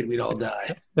 would break and we'd all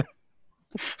die. I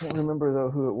can't remember though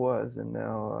who it was, and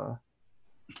now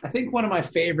I think one of my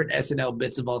favorite SNL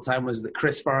bits of all time was the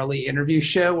Chris Farley interview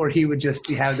show where he would just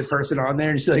have the person on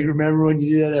there and just like, remember when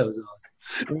you did that? That was awesome.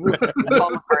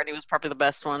 Paul McCartney was probably the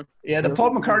best one. Yeah, the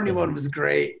Paul McCartney one was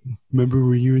great. Remember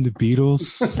when you were in the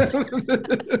Beatles?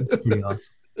 Pretty awesome.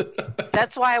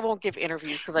 That's why I won't give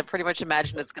interviews because I pretty much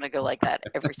imagine it's going to go like that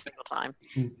every single time.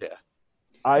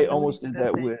 I almost did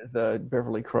that with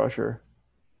Beverly Crusher,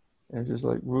 and just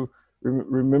like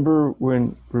remember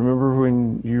when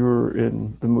you were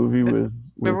in the movie with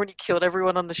Remember when you killed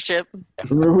everyone on the ship?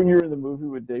 remember when you were in the movie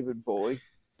with David Bowie?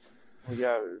 Well,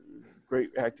 yeah, great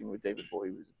acting with David Bowie.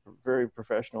 He was very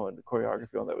professional, and the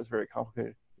choreography on that was very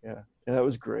complicated. Yeah, and that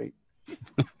was great.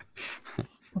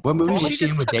 What movie Well, was she she in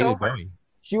just with took David over. Bowie?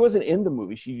 She wasn't in the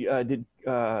movie. She did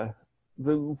where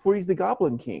he's the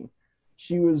Goblin King.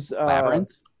 She was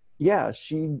Labyrinth? Yeah,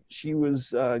 she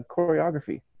was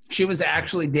choreography. She was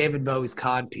actually David Bowie's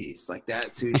codpiece. Like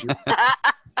that's who she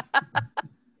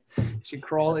She'd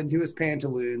crawl into his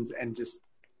pantaloons and just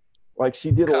Like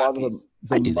she did a lot of Copies.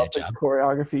 the I do that Muppet job.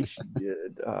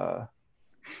 choreography.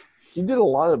 She did a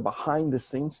lot of behind the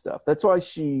scenes stuff. That's why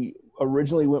she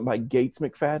originally went by Gates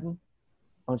McFadden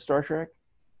on Star Trek,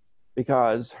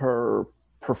 because her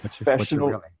What's your professional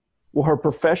real name? well, her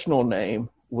professional name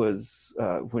was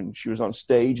when she was on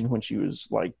stage and when she was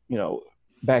like,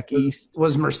 back east.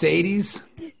 was Mercedes.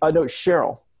 No,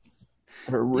 Cheryl.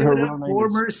 Her Give it real up name for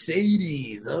is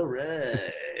Mercedes. All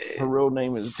right. her real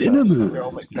name is Cinnamon,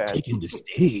 Cheryl you're McFadden. taking the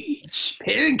stage.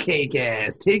 Pancake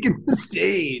ass taking the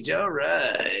stage. All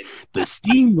right. The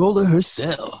steamroller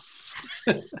herself.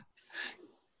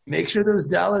 Make sure those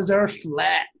dollars are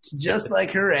flat, just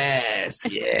like her ass.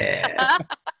 Yeah.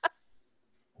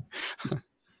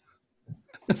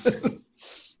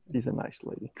 She's a nice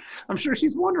lady. I'm sure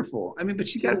she's wonderful. I mean, but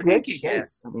she got a She's in great pancake shape.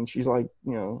 ass. I mean, she's like,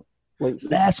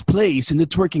 late. Last place in the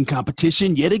twerking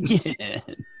competition yet again.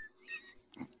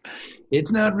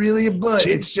 It's not really a butt.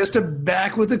 It's just a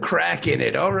back with a crack in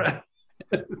it. All right.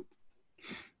 It's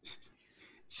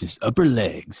just upper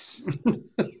legs.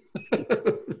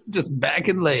 Just back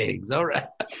and legs. All right.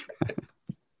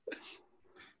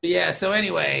 Yeah, so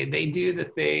anyway, they do the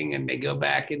thing and they go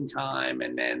back in time,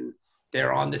 and then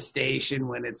they're on the station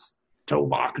when it's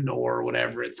Tovok Nor or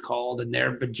whatever it's called, and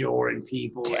they're Bajoran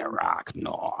people. Terok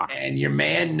Nor. And your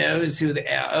man knows who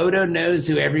Odo knows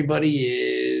who everybody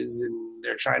is, and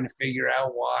they're trying to figure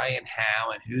out why and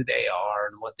how and who they are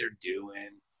and what they're doing.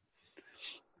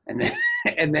 And then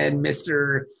and then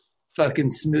Mr. fucking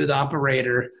smooth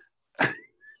operator,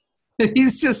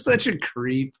 he's just such a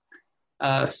creep.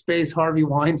 Space Harvey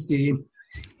Weinstein.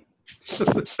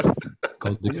 Gold I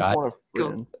just Ducat. want a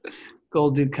friend.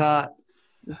 Gold Ducat.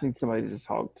 Just need somebody to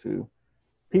talk to.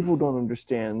 People don't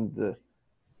understand the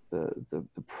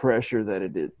pressure that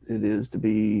it is to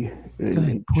be Go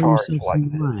ahead, pour charged yourself like some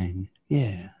this. wine.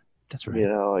 Yeah, that's right. You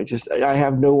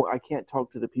know, I can't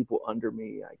talk to the people under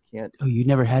me. I can't. Oh, you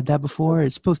never had that before?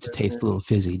 It's supposed to taste a little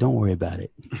fizzy. Don't worry about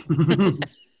it.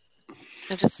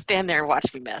 And just stand there and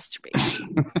watch me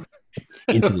masturbate.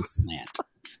 Into the slant.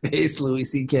 Space Louis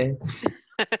C.K.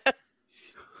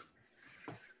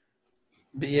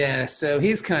 But yeah, so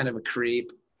he's kind of a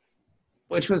creep,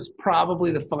 which was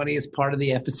probably the funniest part of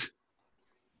the episode.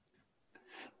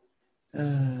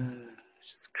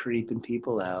 Just creeping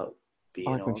people out.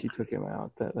 I like when she took him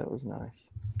out. That was nice.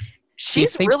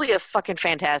 She's really a fucking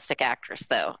fantastic actress,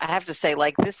 though. I have to say,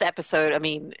 like, this episode, I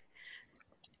mean,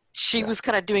 she was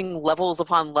kind of doing levels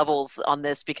upon levels on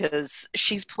this because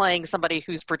she's playing somebody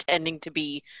who's pretending to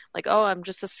be like, oh, I'm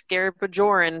just a scared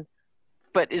Bajoran,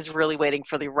 but is really waiting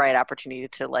for the right opportunity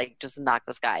to, like, just knock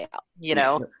this guy out, you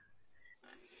know? Yeah.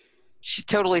 She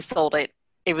totally sold it.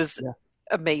 It was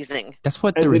amazing. That's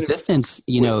what And the then- resistance,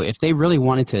 if they really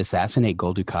wanted to assassinate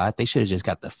Gul Dukat, they should have just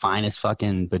got the finest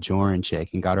fucking Bajoran chick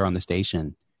and got her on the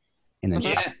station and then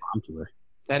shot Yeah. the bomb to her.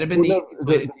 That'd have been the Well, easiest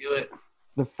way to do it.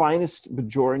 The finest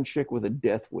Bajoran chick with a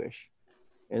death wish,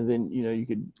 and then you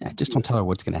could. Yeah, just don't tell her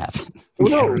what's going to happen.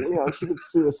 Well, no, she could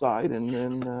suicide and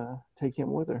then take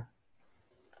him with her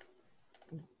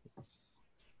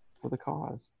for the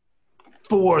cause.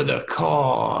 For the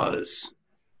cause.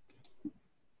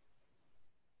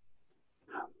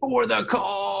 For the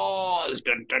cause.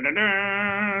 Dun, dun, dun,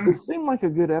 dun. It seemed like a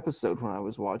good episode when I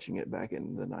was watching it back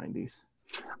in the 90s.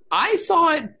 I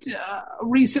saw it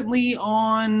recently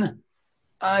on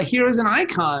Heroes and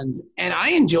Icons, and I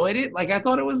enjoyed it. Like, I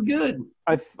thought it was good.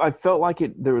 I felt like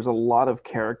there was a lot of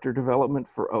character development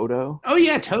for Odo, Oh,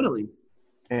 yeah, totally.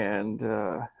 and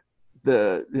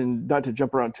and not to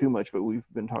jump around too much, but we've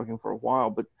been talking for a while.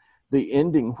 But the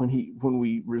ending when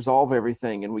we resolve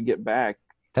everything and we get back,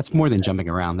 That's more than jumping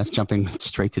around. That's jumping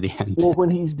straight to the end. well, when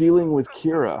he's dealing with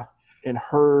Kira and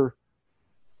her,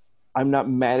 I'm not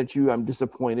mad at you, I'm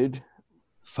disappointed.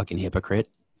 Fucking hypocrite.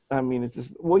 I mean, it's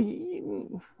just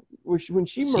when she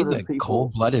She's murdered a people.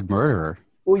 cold-blooded murderer.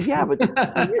 Well, yeah, but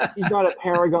he's not a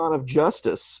paragon of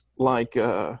justice like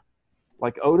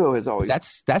Odo has always.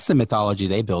 That's the mythology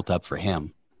they built up for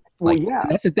him. well, Like, yeah,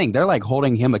 that's the thing. They're like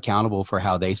holding him accountable for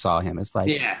how they saw him. It's like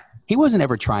Yeah. he wasn't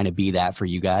ever trying to be that for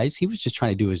you guys. He was just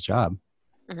trying to do his job.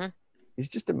 he's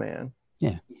just a man.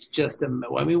 It's just I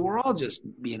mean, we're all just,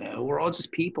 we're all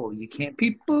just people. You can't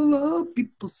people love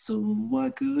people, so why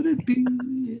could it be?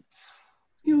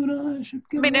 You and I should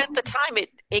go. I mean, at the time,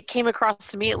 it came across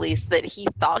to me, at least, that he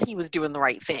thought he was doing the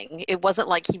right thing. It wasn't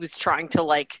like he was trying to,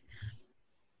 like,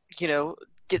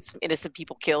 get some innocent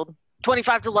people killed.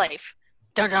 25 to life.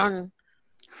 Dun dun.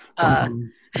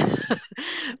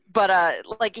 But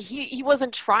like he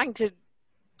wasn't trying to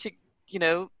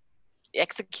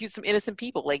execute some innocent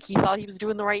people. Like, he thought he was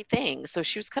doing the right thing. So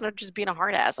she was kind of just being a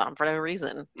hard ass on him for no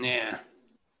reason. Yeah.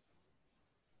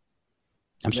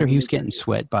 I'm sure he was getting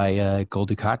sweat by Gul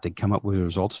Dukat to come up with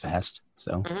results fast.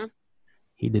 So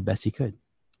he did best he could.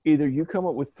 Either you come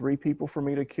up with 3 people for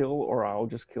me to kill, or I'll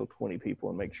just kill 20 people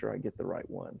and make sure I get the right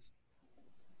ones.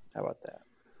 How about that?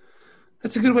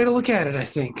 That's a good way to look at it, I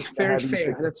think. How Very do you fair.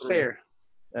 pick the That's 3? fair.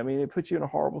 I mean, it puts you in a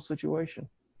horrible situation.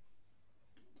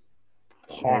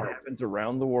 It Horrible. happens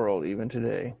around the world, even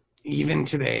today. Even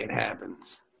today it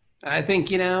happens. I think,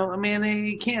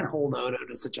 they can't hold Odo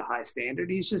to such a high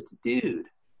standard. He's just a dude.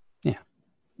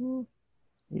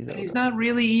 And he's not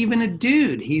really even a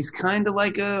dude. He's kind of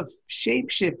like a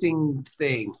shape-shifting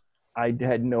thing. I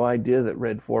had no idea that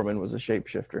Red Foreman was a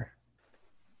shapeshifter.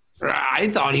 I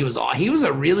thought he was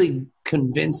a really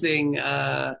convincing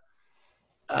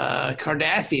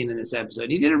Cardassian in this episode.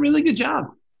 He did a really good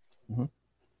job.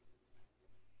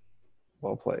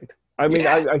 Well played. I mean,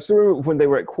 Yeah. I saw when they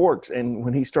were at Quarks and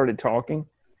when he started talking,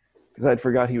 because I'd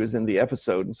forgot he was in the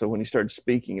episode. And so when he started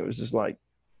speaking, it was just like,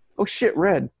 oh shit,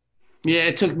 Red. Yeah,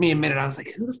 it took me a minute. I was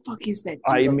like, who the fuck is that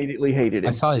dude? I immediately hated I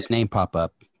him. saw his name pop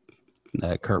up,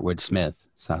 Kurtwood Smith.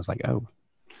 So I was like, oh.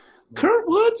 Kurt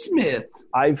Woodsmith.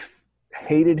 I've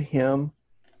hated him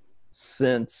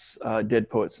since Dead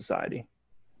Poet Society.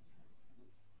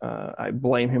 I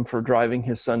blame him for driving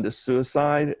his son to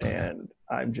suicide, and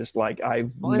I'm just like,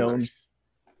 I've known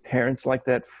parents like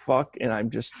that fuck, and I'm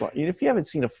just like, if you haven't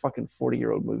seen a fucking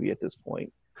 40-year-old movie at this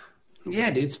point.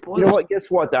 Yeah, dude, spoilers. You know what? Guess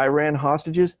what? The Iran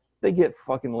hostages, they get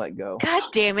fucking let go. God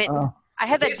damn it. I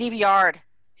had that DVR'd.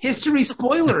 History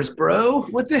spoilers, bro.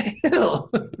 What the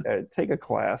hell? Take a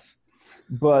class.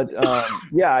 But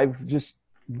yeah, I've just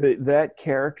that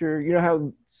character. You know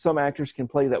how some actors can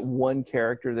play that one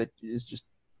character that is just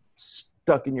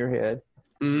stuck in your head.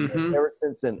 Mm-hmm. Ever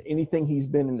since then, anything he's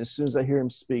been in, as soon as I hear him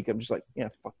speak, I'm just like, yeah,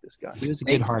 fuck this guy. He was a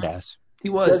good hard ass. He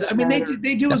was. I mean, they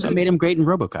do. That's what made him great in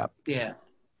RoboCop. Yeah.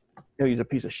 You know, he's a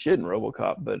piece of shit in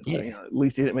RoboCop, but Yeah. you know, at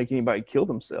least he didn't make anybody kill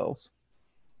themselves.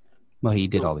 Well, he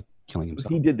did all the killing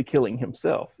himself. He did the killing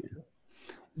himself.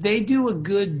 They do a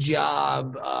good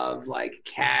job of like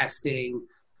casting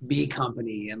B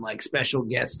Company and like special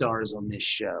guest stars on this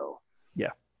show. Yeah.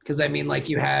 Because I mean, like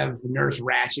you have Nurse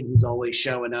Ratched who's always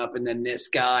showing up, and then this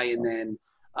guy, and then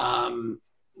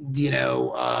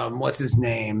what's his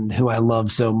name? Who I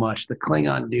love so much, the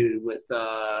Klingon dude with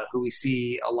who we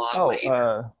see a lot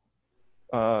later.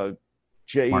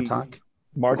 Jay Martok.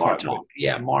 Martok.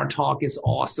 Yeah, Martok is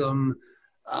awesome.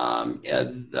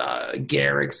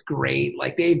 Garrick's great.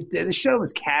 Like the show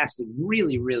is casted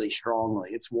really, really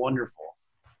strongly. It's wonderful.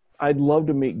 I'd love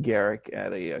to meet Garrick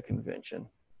at a convention.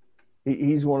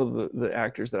 He's one of the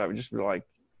actors that I would just be like,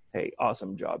 hey,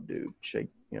 awesome job, dude. Shake,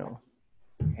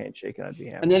 handshake, and I'd be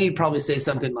happy. And then he'd probably say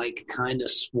something like kind of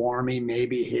swarmy,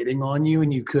 maybe hitting on you,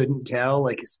 and you couldn't tell.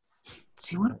 Like, does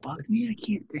he want to bug me? I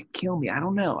can't kill me. I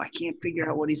don't know. I can't figure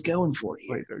out what he's going for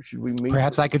here. Wait, should we meet?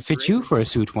 Perhaps I could fit you for a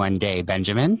suit one day,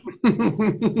 Benjamin. I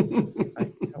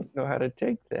don't know how to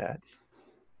take that.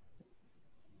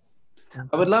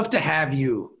 I would love to have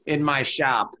you in my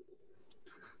shop.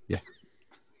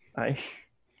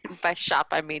 By shop,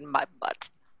 I mean my butt.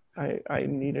 I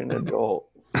need an adult.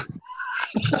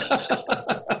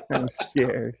 I'm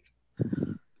scared.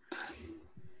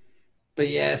 But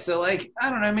yeah, so like,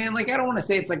 I don't know, man. Like, I don't want to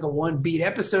say it's like a one beat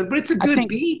episode, but it's a good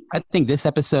beat. I think this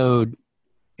episode,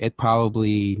 it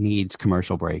probably needs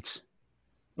commercial breaks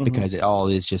because it all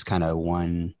is just kind of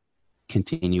one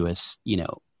continuous,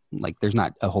 like there's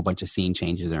not a whole bunch of scene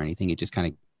changes or anything. It just kind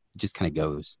of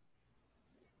goes.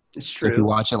 It's So true. if you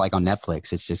watch it like on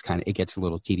Netflix, it's just it gets a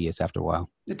little tedious after a while.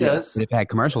 It does. But if it had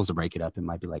commercials to break it up, it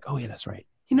might be like, oh yeah, that's right.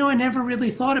 I never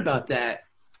really thought about that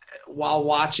while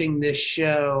watching this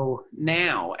show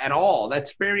now at all.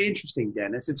 That's very interesting,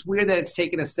 Dennis. It's weird that it's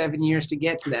taken us 7 years to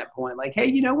get to that point. Like, hey,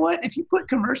 you know what? If you put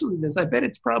commercials in this, I bet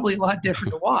it's probably a lot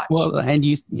different to watch. Well, and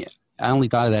I only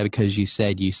thought of that because you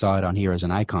said you saw it on Heroes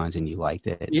and Icons and you liked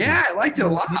it. Yeah, I liked it a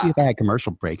lot. Maybe if it had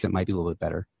commercial breaks, it might be a little bit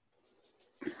better.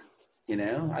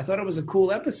 I thought it was a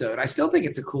cool episode. I still think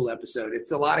it's a cool episode.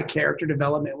 It's a lot of character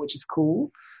development, which is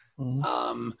cool.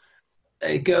 Mm-hmm.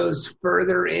 It goes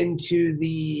further into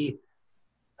the,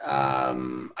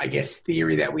 I guess,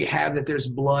 theory that we have that there's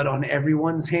blood on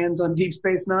everyone's hands on Deep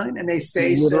Space Nine, and they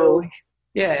say Literally. so.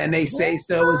 Yeah, and they say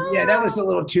so. That was a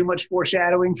little too much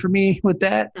foreshadowing for me with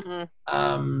that.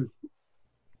 Mm-hmm.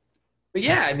 But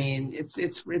yeah, I mean,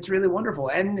 it's really wonderful.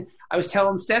 And I was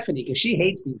telling Stephanie, because she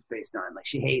hates Deep Space Nine, like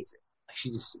she hates it. Like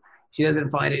she doesn't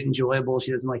find it enjoyable.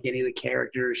 She doesn't like any of the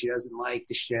characters. She doesn't like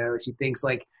the show. She thinks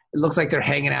like it looks like they're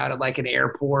hanging out at like an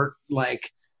airport, like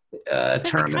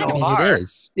terminal. kind of are. It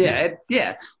is.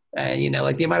 Yeah.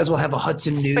 Like they might as well have a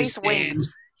Hudson Space News stand.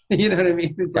 wings. You know what I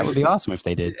mean? It's That like would be awesome if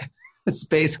they did.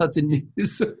 Space Hudson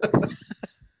News.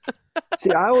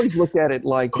 See, I always looked at it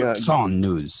like It's on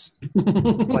news.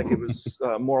 like it was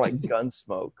more like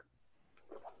Gunsmoke.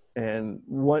 And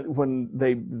when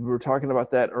they were talking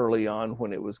about that early on,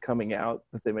 when it was coming out,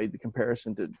 that they made the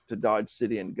comparison to Dodge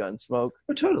City and Gunsmoke.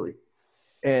 Oh, totally.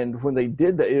 And when they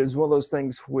did that, it was one of those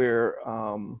things where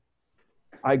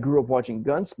I grew up watching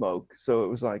Gunsmoke, so it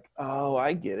was like, oh,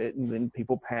 I get it. And then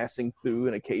people passing through,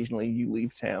 and occasionally you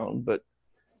leave town, but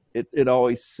it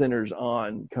always centers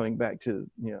on coming back to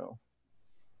the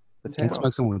town.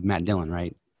 Gunsmoke's the one with Matt Dillon,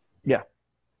 right? Yeah.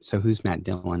 So who's Matt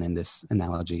Dillon in this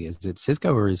analogy? Is it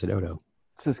Cisco or is it Odo?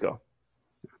 Cisco.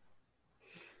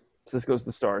 Cisco's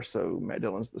the star, so Matt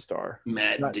Dillon's the star.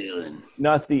 Matt Dillon.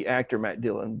 Not the actor Matt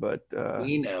Dillon, but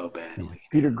We know, Ben.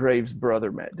 Peter Graves'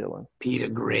 brother Matt Dillon. Peter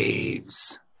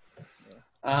Graves.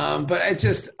 But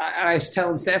I was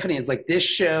telling Stephanie, it's like this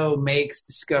show makes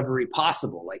Discovery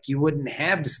possible. Like you wouldn't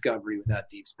have Discovery without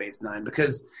Deep Space Nine,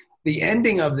 because the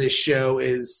ending of this show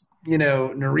is,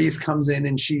 Nerys comes in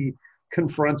and she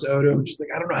confronts Odo and she's like,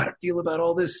 I don't know how to feel about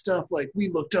all this stuff. Like, we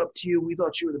looked up to you. We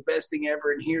thought you were the best thing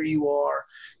ever. And here you are.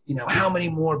 You know, how many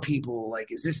more people?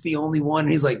 Like, is this the only one?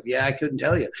 And he's like, yeah, I couldn't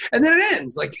tell you. And then it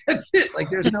ends. Like, that's it. Like,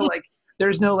 there's no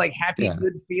happy,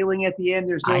 good feeling at the end.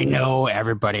 There's no, I know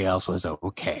everybody else was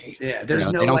okay. Yeah. There's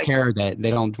They don't care that they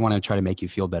don't want to try to make you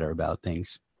feel better about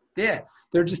things. Yeah.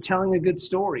 They're just telling a good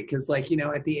story. Cause like, you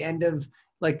know, at the end of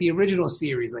like the original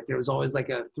series, like there was always like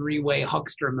a 3-way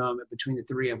huckster moment between the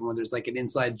three of them where there's like an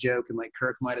inside joke and like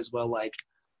Kirk might as well like,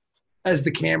 as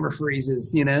the camera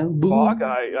freezes, you know, Spock,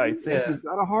 I think you've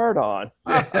got a hard on.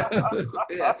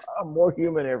 Yeah. I'm more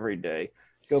human every day.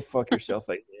 Go fuck yourself,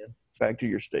 man. Back to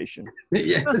your station.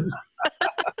 Yes.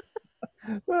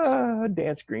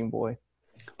 Dance Green Boy.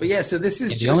 But yeah, so this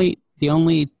is the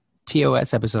only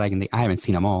TOS episode I can think. I haven't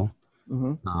seen them all,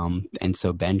 Mm-hmm. and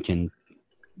so Ben can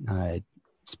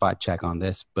spot check on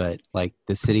this. But like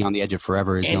the City on the Edge of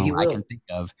Forever is the And he only I will. can think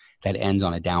of that ends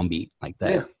on a downbeat like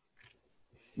that. Yeah.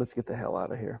 Let's get the hell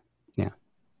out of here.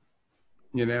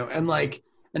 You know, and like,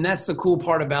 and that's the cool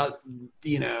part about,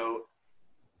 you know,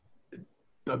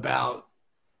 about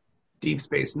Deep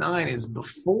Space Nine is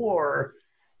before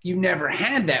you never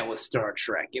had that with Star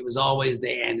Trek. It was always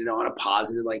they ended on a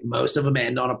positive, like most of them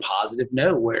end on a positive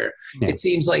note, where it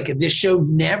seems like this show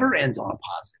never ends on a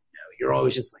positive note. You're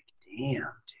always just like, damn,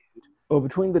 dude. Well,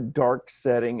 between the dark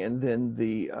setting and then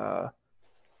the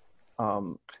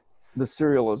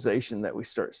serialization that we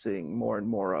start seeing more and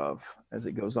more of as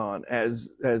it goes on, as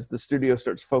the studio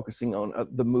starts focusing on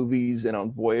the movies and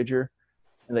on Voyager,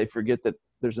 and they forget that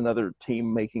there's another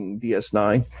team making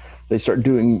DS9. They start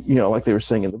doing, you know, like they were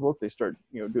saying in the book, they start,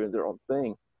 you know, doing their own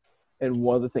thing. And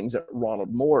one of the things that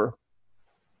Ronald Moore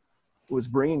was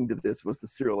bringing to this was the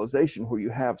serialization, where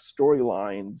you have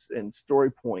storylines and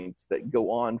story points that go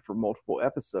on for multiple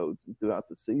episodes and throughout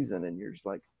the season. And you're just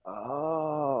like,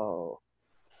 oh,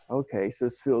 okay. So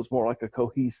this feels more like a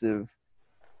cohesive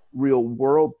real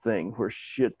world thing where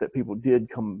shit that people did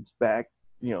comes back,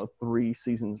 you know, 3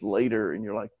 seasons later. And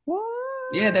you're like, what?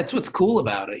 Yeah, that's what's cool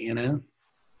about it, you know?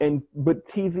 But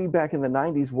TV back in the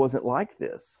 90s wasn't like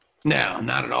this. No,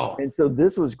 not at all. And so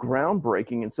this was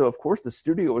groundbreaking. And so, of course, the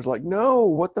studio was like, no,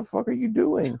 what the fuck are you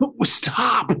doing?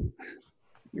 Stop.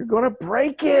 You're going to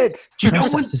break it.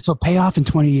 Trust us, this will pay off in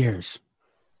 20 years.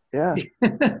 Yeah.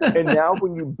 And now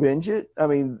when you binge it, I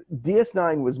mean,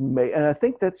 DS9 was made, and I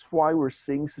think that's why we're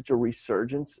seeing such a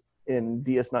resurgence in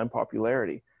DS9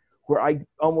 popularity, where I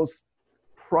almost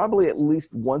probably at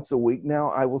least once a week now,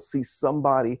 I will see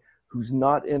somebody who's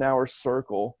not in our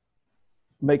circle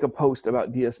make a post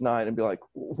about DS9 and be like,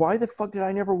 why the fuck did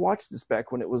I never watch this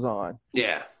back when it was on?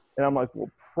 Yeah. And I'm like,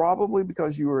 well, probably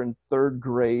because you were in 3rd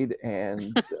grade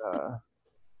and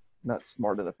not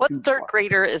smart enough. What to 3rd watch.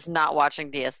 grader is not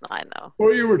watching DS9 though?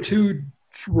 Or you were too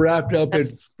wrapped up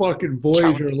That's in fucking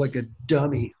Voyager childish. like a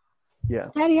dummy. Yeah.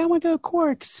 Daddy, I want to go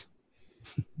Quarks.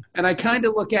 And I kind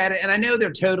of look at it, and I know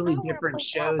they're totally I don't wanna different play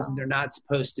shows, Marvel. and they're not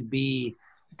supposed to be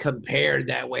compared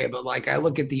that way. But like, I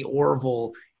look at the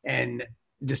Orville and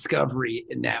Discovery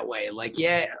in that way. Like,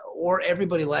 yeah, or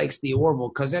everybody likes the Orville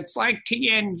because it's like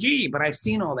TNG, but I've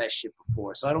seen all that shit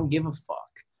before, so I don't give a fuck.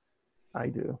 I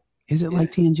do. Is it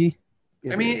like TNG?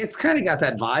 It I mean, is. it's kind of got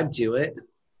that vibe to it.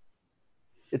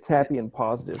 It's happy and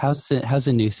positive. How's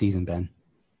the new season been?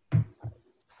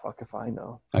 Fuck if I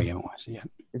know. Oh, you haven't watched it yet.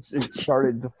 It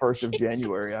started the 1st of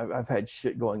January. I've had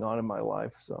shit going on in my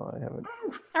life, so I haven't.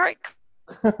 All right.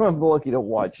 I'm lucky to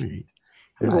watch. I'm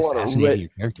There's not a lot of assassinating your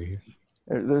character here.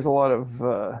 There's a lot of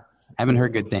I haven't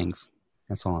heard good things.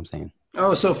 That's all I'm saying.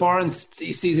 Oh, so far in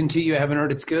season 2, you haven't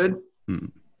heard it's good?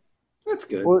 Mm. That's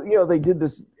good. well, you know, they did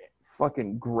this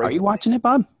fucking great. Are you watching it,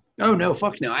 Bob? Oh, no,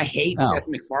 fuck no. I hate Oh. Seth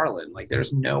MacFarlane. Like,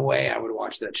 there's no way I would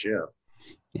watch that show.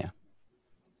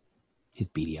 His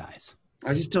beady eyes.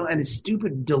 I just don't, and his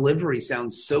stupid delivery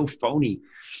sounds so phony.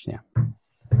 Yeah.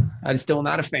 I just don't,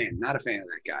 not a fan of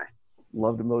that guy.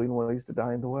 Loved A Million Ways to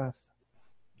Die in the West.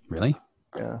 Really?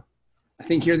 Yeah, I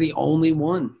think you're the only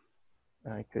one.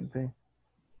 I could be.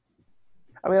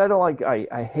 I mean, I don't like.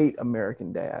 I hate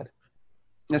American Dad.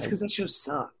 That's because that show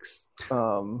sucks.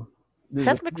 There's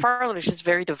Seth a- MacFarlane is just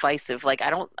very divisive. Like I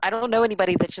don't know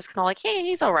anybody that's just kind of like, hey,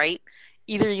 he's all right.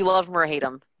 Either you love him or hate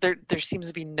him. There seems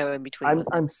to be no in between. with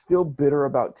him. I'm still bitter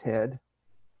about Ted.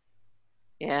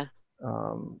 Yeah.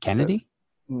 Kennedy? because-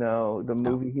 No, the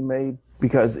movie he made,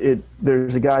 because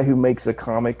there's a guy who makes a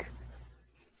comic,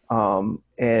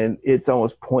 and it's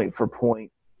almost point for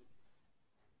point.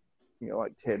 You know,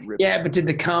 like Ted Ripken. Yeah, but did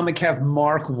the comic have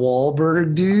Mark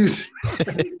Wahlberg, dude?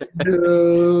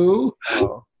 No.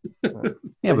 Oh,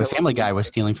 Yeah, but Family Guy was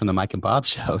stealing from the Mike and Bob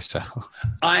show, so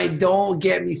I don't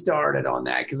get me started on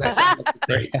that because I sound like a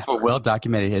they crazy have a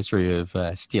well-documented history of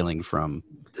stealing from.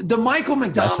 The Michael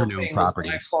McDonald lesser-known thing was by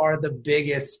properties. far the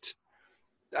biggest.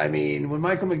 I mean, when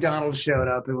Michael McDonald showed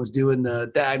up and was doing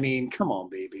I mean, come on,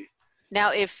 baby.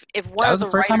 Now, if one That of was the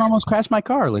the first time I writers, almost crashed my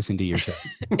car listening to your show.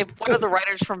 if one of the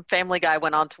writers from Family Guy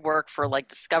went on to work for like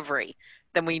Discovery,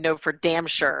 then we know for damn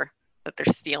sure that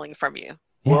they're stealing from you.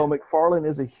 Yeah. Well, McFarlane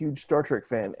is a huge Star Trek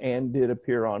fan and did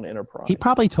appear on Enterprise. He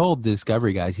probably told the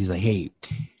Discovery guys, he's like, "Hey,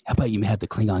 how about you have the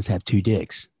Klingons have two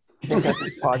dicks?" Check out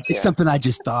this podcast. It's something I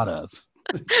just thought of.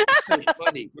 That's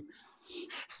funny.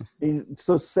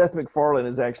 So Seth MacFarlane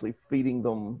is actually feeding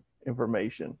them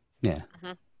information. Yeah.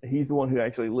 He's the one who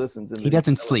actually listens. And He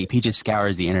doesn't sleep. He just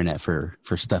scours the internet for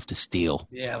stuff to steal.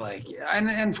 Yeah, and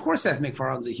of course Seth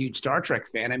MacFarlane's a huge Star Trek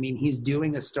fan. I mean, he's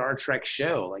doing a Star Trek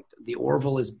show. Like the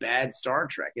Orville is bad Star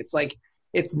Trek. It's like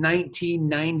it's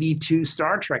 1992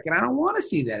 Star Trek, and I don't want to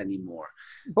see that anymore.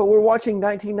 But we're watching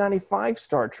 1995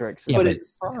 Star Trek. So Yeah, but but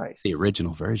it's the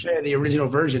original version. the original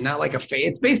version, not like a fan.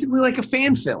 It's basically like a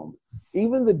fan film.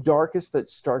 Even the darkest that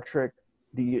Star Trek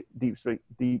Deep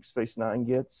Space Nine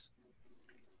gets,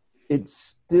 it's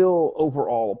still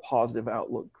overall a positive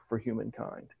outlook for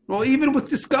humankind. Well, even with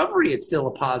Discovery, it's still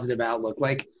a positive outlook.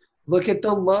 Like, look at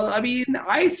the love. I mean,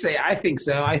 I think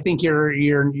so. I think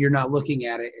you're not looking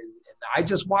at it. And I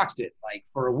just watched it like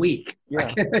for a week.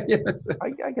 Yeah, Yes.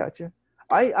 I got you.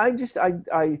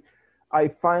 I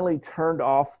finally turned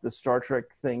off the Star Trek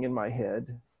thing in my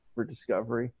head for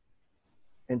Discovery.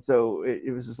 And so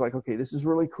it was just like, okay, this is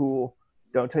really cool.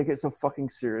 Don't take it so fucking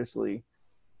seriously.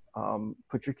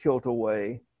 Put your kilt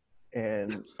away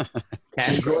and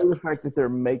enjoy the fact that they're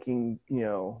making,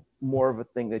 more of a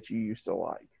thing that you used to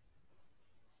like.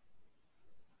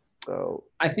 So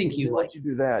I think you like. once you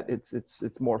do that,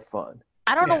 it's more fun.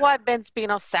 I don't know Yeah. why Ben's being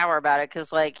all sour about it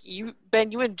because, like,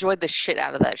 Ben, you enjoyed the shit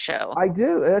out of that show. I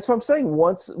do. And that's what I'm saying.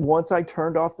 Once I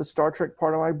turned off the Star Trek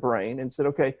part of my brain and said,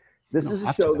 okay, this You is don't a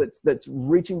have to, show though. that's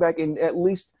reaching back, and at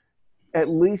least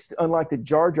unlike the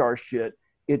Jar Jar shit,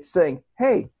 it's saying,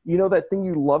 hey, you know that thing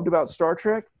you loved about Star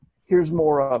Trek? Here's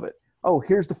more of it. Oh,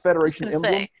 here's the Federation gonna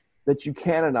emblem say. that you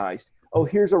canonized. Oh,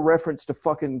 here's a reference to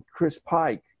fucking Chris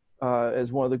Pike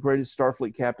as one of the greatest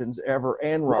Starfleet captains ever,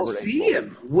 and We'll Robert. see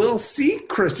him. We'll see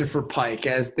Christopher Pike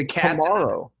as the captain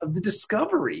tomorrow. of the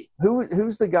Discovery.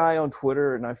 Who's the guy on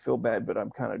Twitter? And I feel bad, but I'm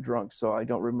kind of drunk, so I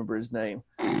don't remember his name.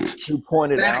 Who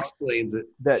pointed That out explains it.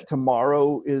 that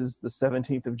tomorrow is the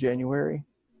 17th of January?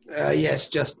 Yes,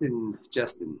 Justin.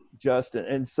 Justin.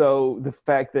 And so the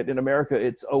fact that in America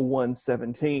it's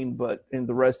 0117, but in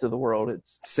the rest of the world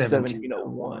it's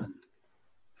 1701.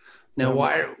 Now,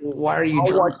 why are you I'll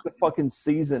drunk? watch the fucking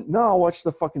season. No, I'll watch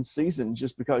the fucking season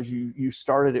just because you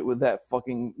started it with that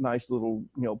fucking nice little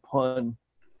pun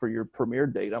for your premiere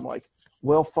date. I'm like,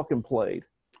 well fucking played.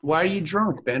 Why are you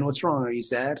drunk, Ben? What's wrong? Are you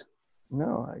sad?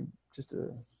 No, I just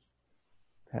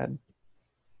had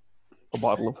a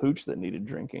bottle of hooch that needed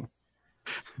drinking.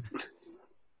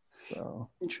 So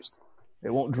Interesting. it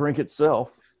won't drink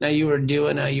itself. Now you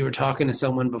were talking to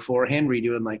someone beforehand. Were you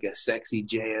doing like a sexy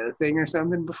JO thing or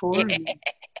something before? You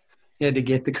had to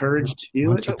get the courage to do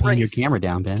Why it don't you pan your Race. camera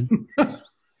down, Ben?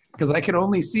 because I can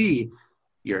only see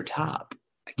your top.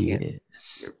 I can't.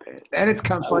 Yes. Your pants. And it's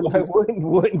kind of fun. I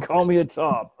wouldn't call me a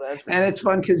top. That's And it's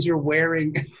fun because you're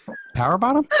wearing. Power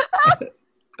bottom?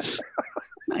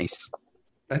 Nice.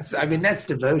 That's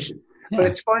devotion. Yeah. But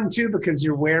it's fun too because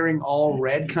you're wearing all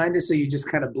red, kind of, so you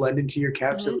just kind of blend into your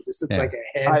couch. So it just looks Yeah. like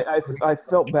a head. I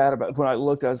felt bad about it. When I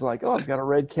looked. I was like, oh, I've got a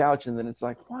red couch, and then it's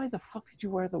like, why the fuck did you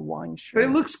wear the wine shirt? But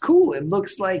it looks cool. It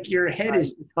looks like your head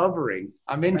is just hovering.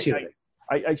 I'm into it.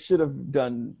 I should have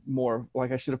done more.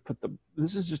 Like I should have put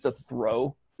this is just a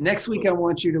throw. Next week, I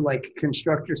want you to like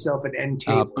construct yourself an end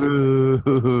table. Boo.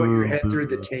 Put your head through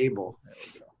the table.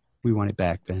 We want it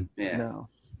back, Ben. Yeah, No,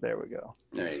 there we go.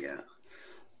 there you go.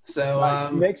 So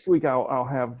Next week I'll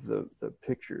have the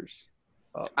pictures.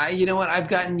 you know what? I've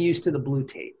gotten used to the blue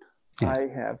tape. Yeah. I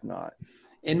have not.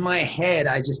 In my head,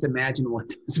 I just imagine what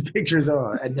those pictures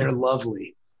are, and they're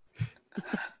lovely.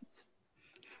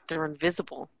 They're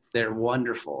invisible. They're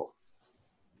wonderful.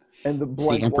 And the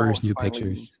blank Emperor's walls New finally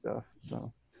Pictures. and stuff.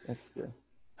 So that's good.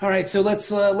 All right, so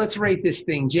let's rate this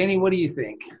thing. Jenny, what do you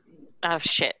think? Oh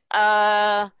shit.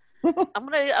 I'm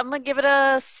gonna give it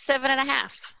a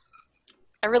 7.5.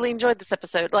 I really enjoyed this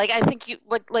episode. Like I think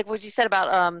what you said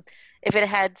about if it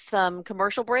had some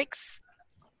commercial breaks,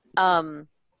 I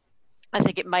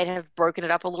think it might have broken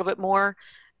it up a little bit more.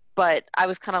 But I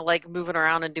was kind of like moving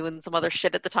around and doing some other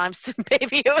shit at the time, so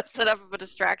maybe it was enough of a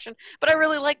distraction. But I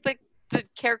really liked the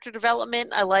character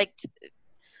development. I liked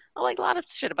a lot of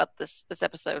shit about this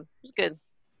episode. It was good.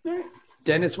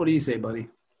 Dennis, what do you say, buddy?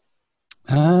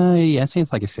 Yeah, I say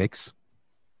it's like a 6.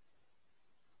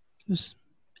 It's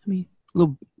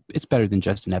better than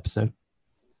just an episode.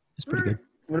 It's pretty good.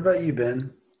 What about you,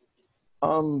 Ben?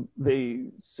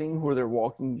 The scene where they're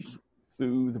walking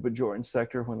through the Bajoran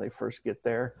sector when they first get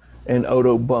there, and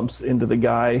Odo bumps into the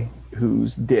guy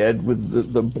who's dead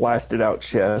with the blasted out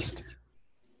chest.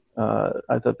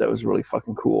 I thought that was really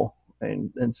fucking cool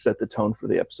and set the tone for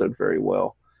the episode very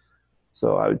well.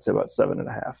 So I would say about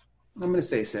 7.5. I'm going to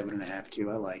say 7.5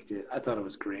 too. I liked it. I thought it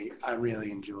was great. I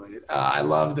really enjoyed it. I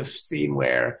love the scene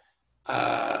where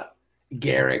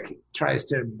Garrick tries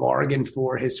to bargain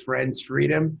for his friend's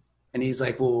freedom. And he's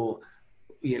like, well,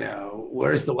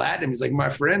 where's the Latin? He's like, my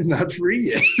friend's not free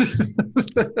yet.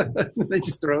 They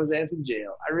just throw his ass in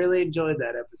jail. I really enjoyed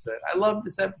that episode. I love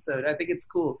this episode. I think it's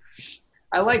cool.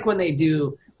 I like when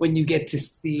you get to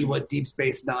see what Deep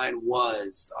Space Nine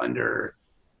was under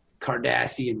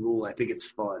Cardassian rule. I think it's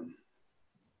fun,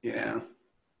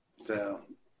 So,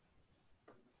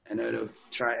 and Odo,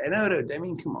 I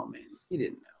mean, come on, man. He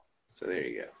didn't know. So there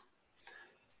you go.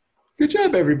 Good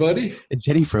job, everybody. Is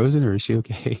Jenny frozen or is she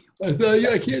okay?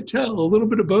 I can't tell. A little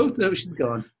bit of both. No, she's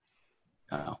gone.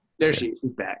 Oh, there she is.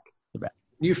 She's back. You're back.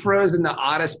 You froze in the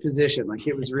oddest position. Like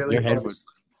it was really. Your head was.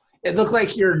 It looked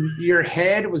like your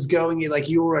head was going like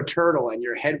you were a turtle, and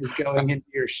your head was going into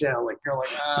your shell. Like you're like,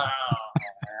 oh.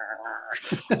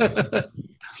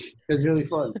 It was really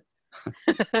fun.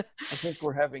 I think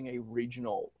we're having a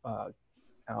regional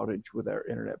outage with our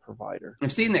internet provider.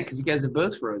 I've seen that because you guys are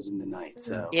both frozen tonight.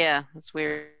 So yeah, that's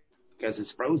weird. You guys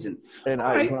is frozen. And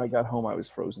when I got home, I was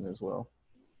frozen as well.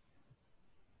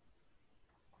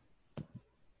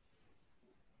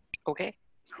 Okay.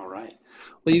 All right.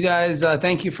 Well, you guys,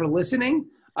 thank you for listening.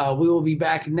 We will be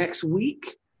back next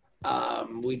week.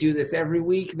 We do this every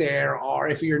week.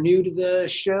 If you're new to the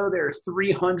show, there are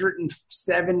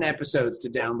 307 episodes to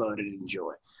download and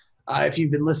enjoy. If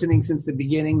you've been listening since the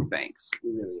beginning, thanks.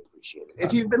 We really appreciate it.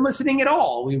 If you've been listening at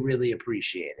all, we really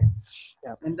appreciate it.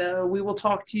 Yeah. And we will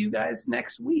talk to you guys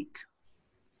next week.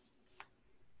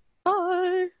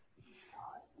 Bye.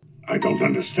 I don't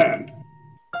understand.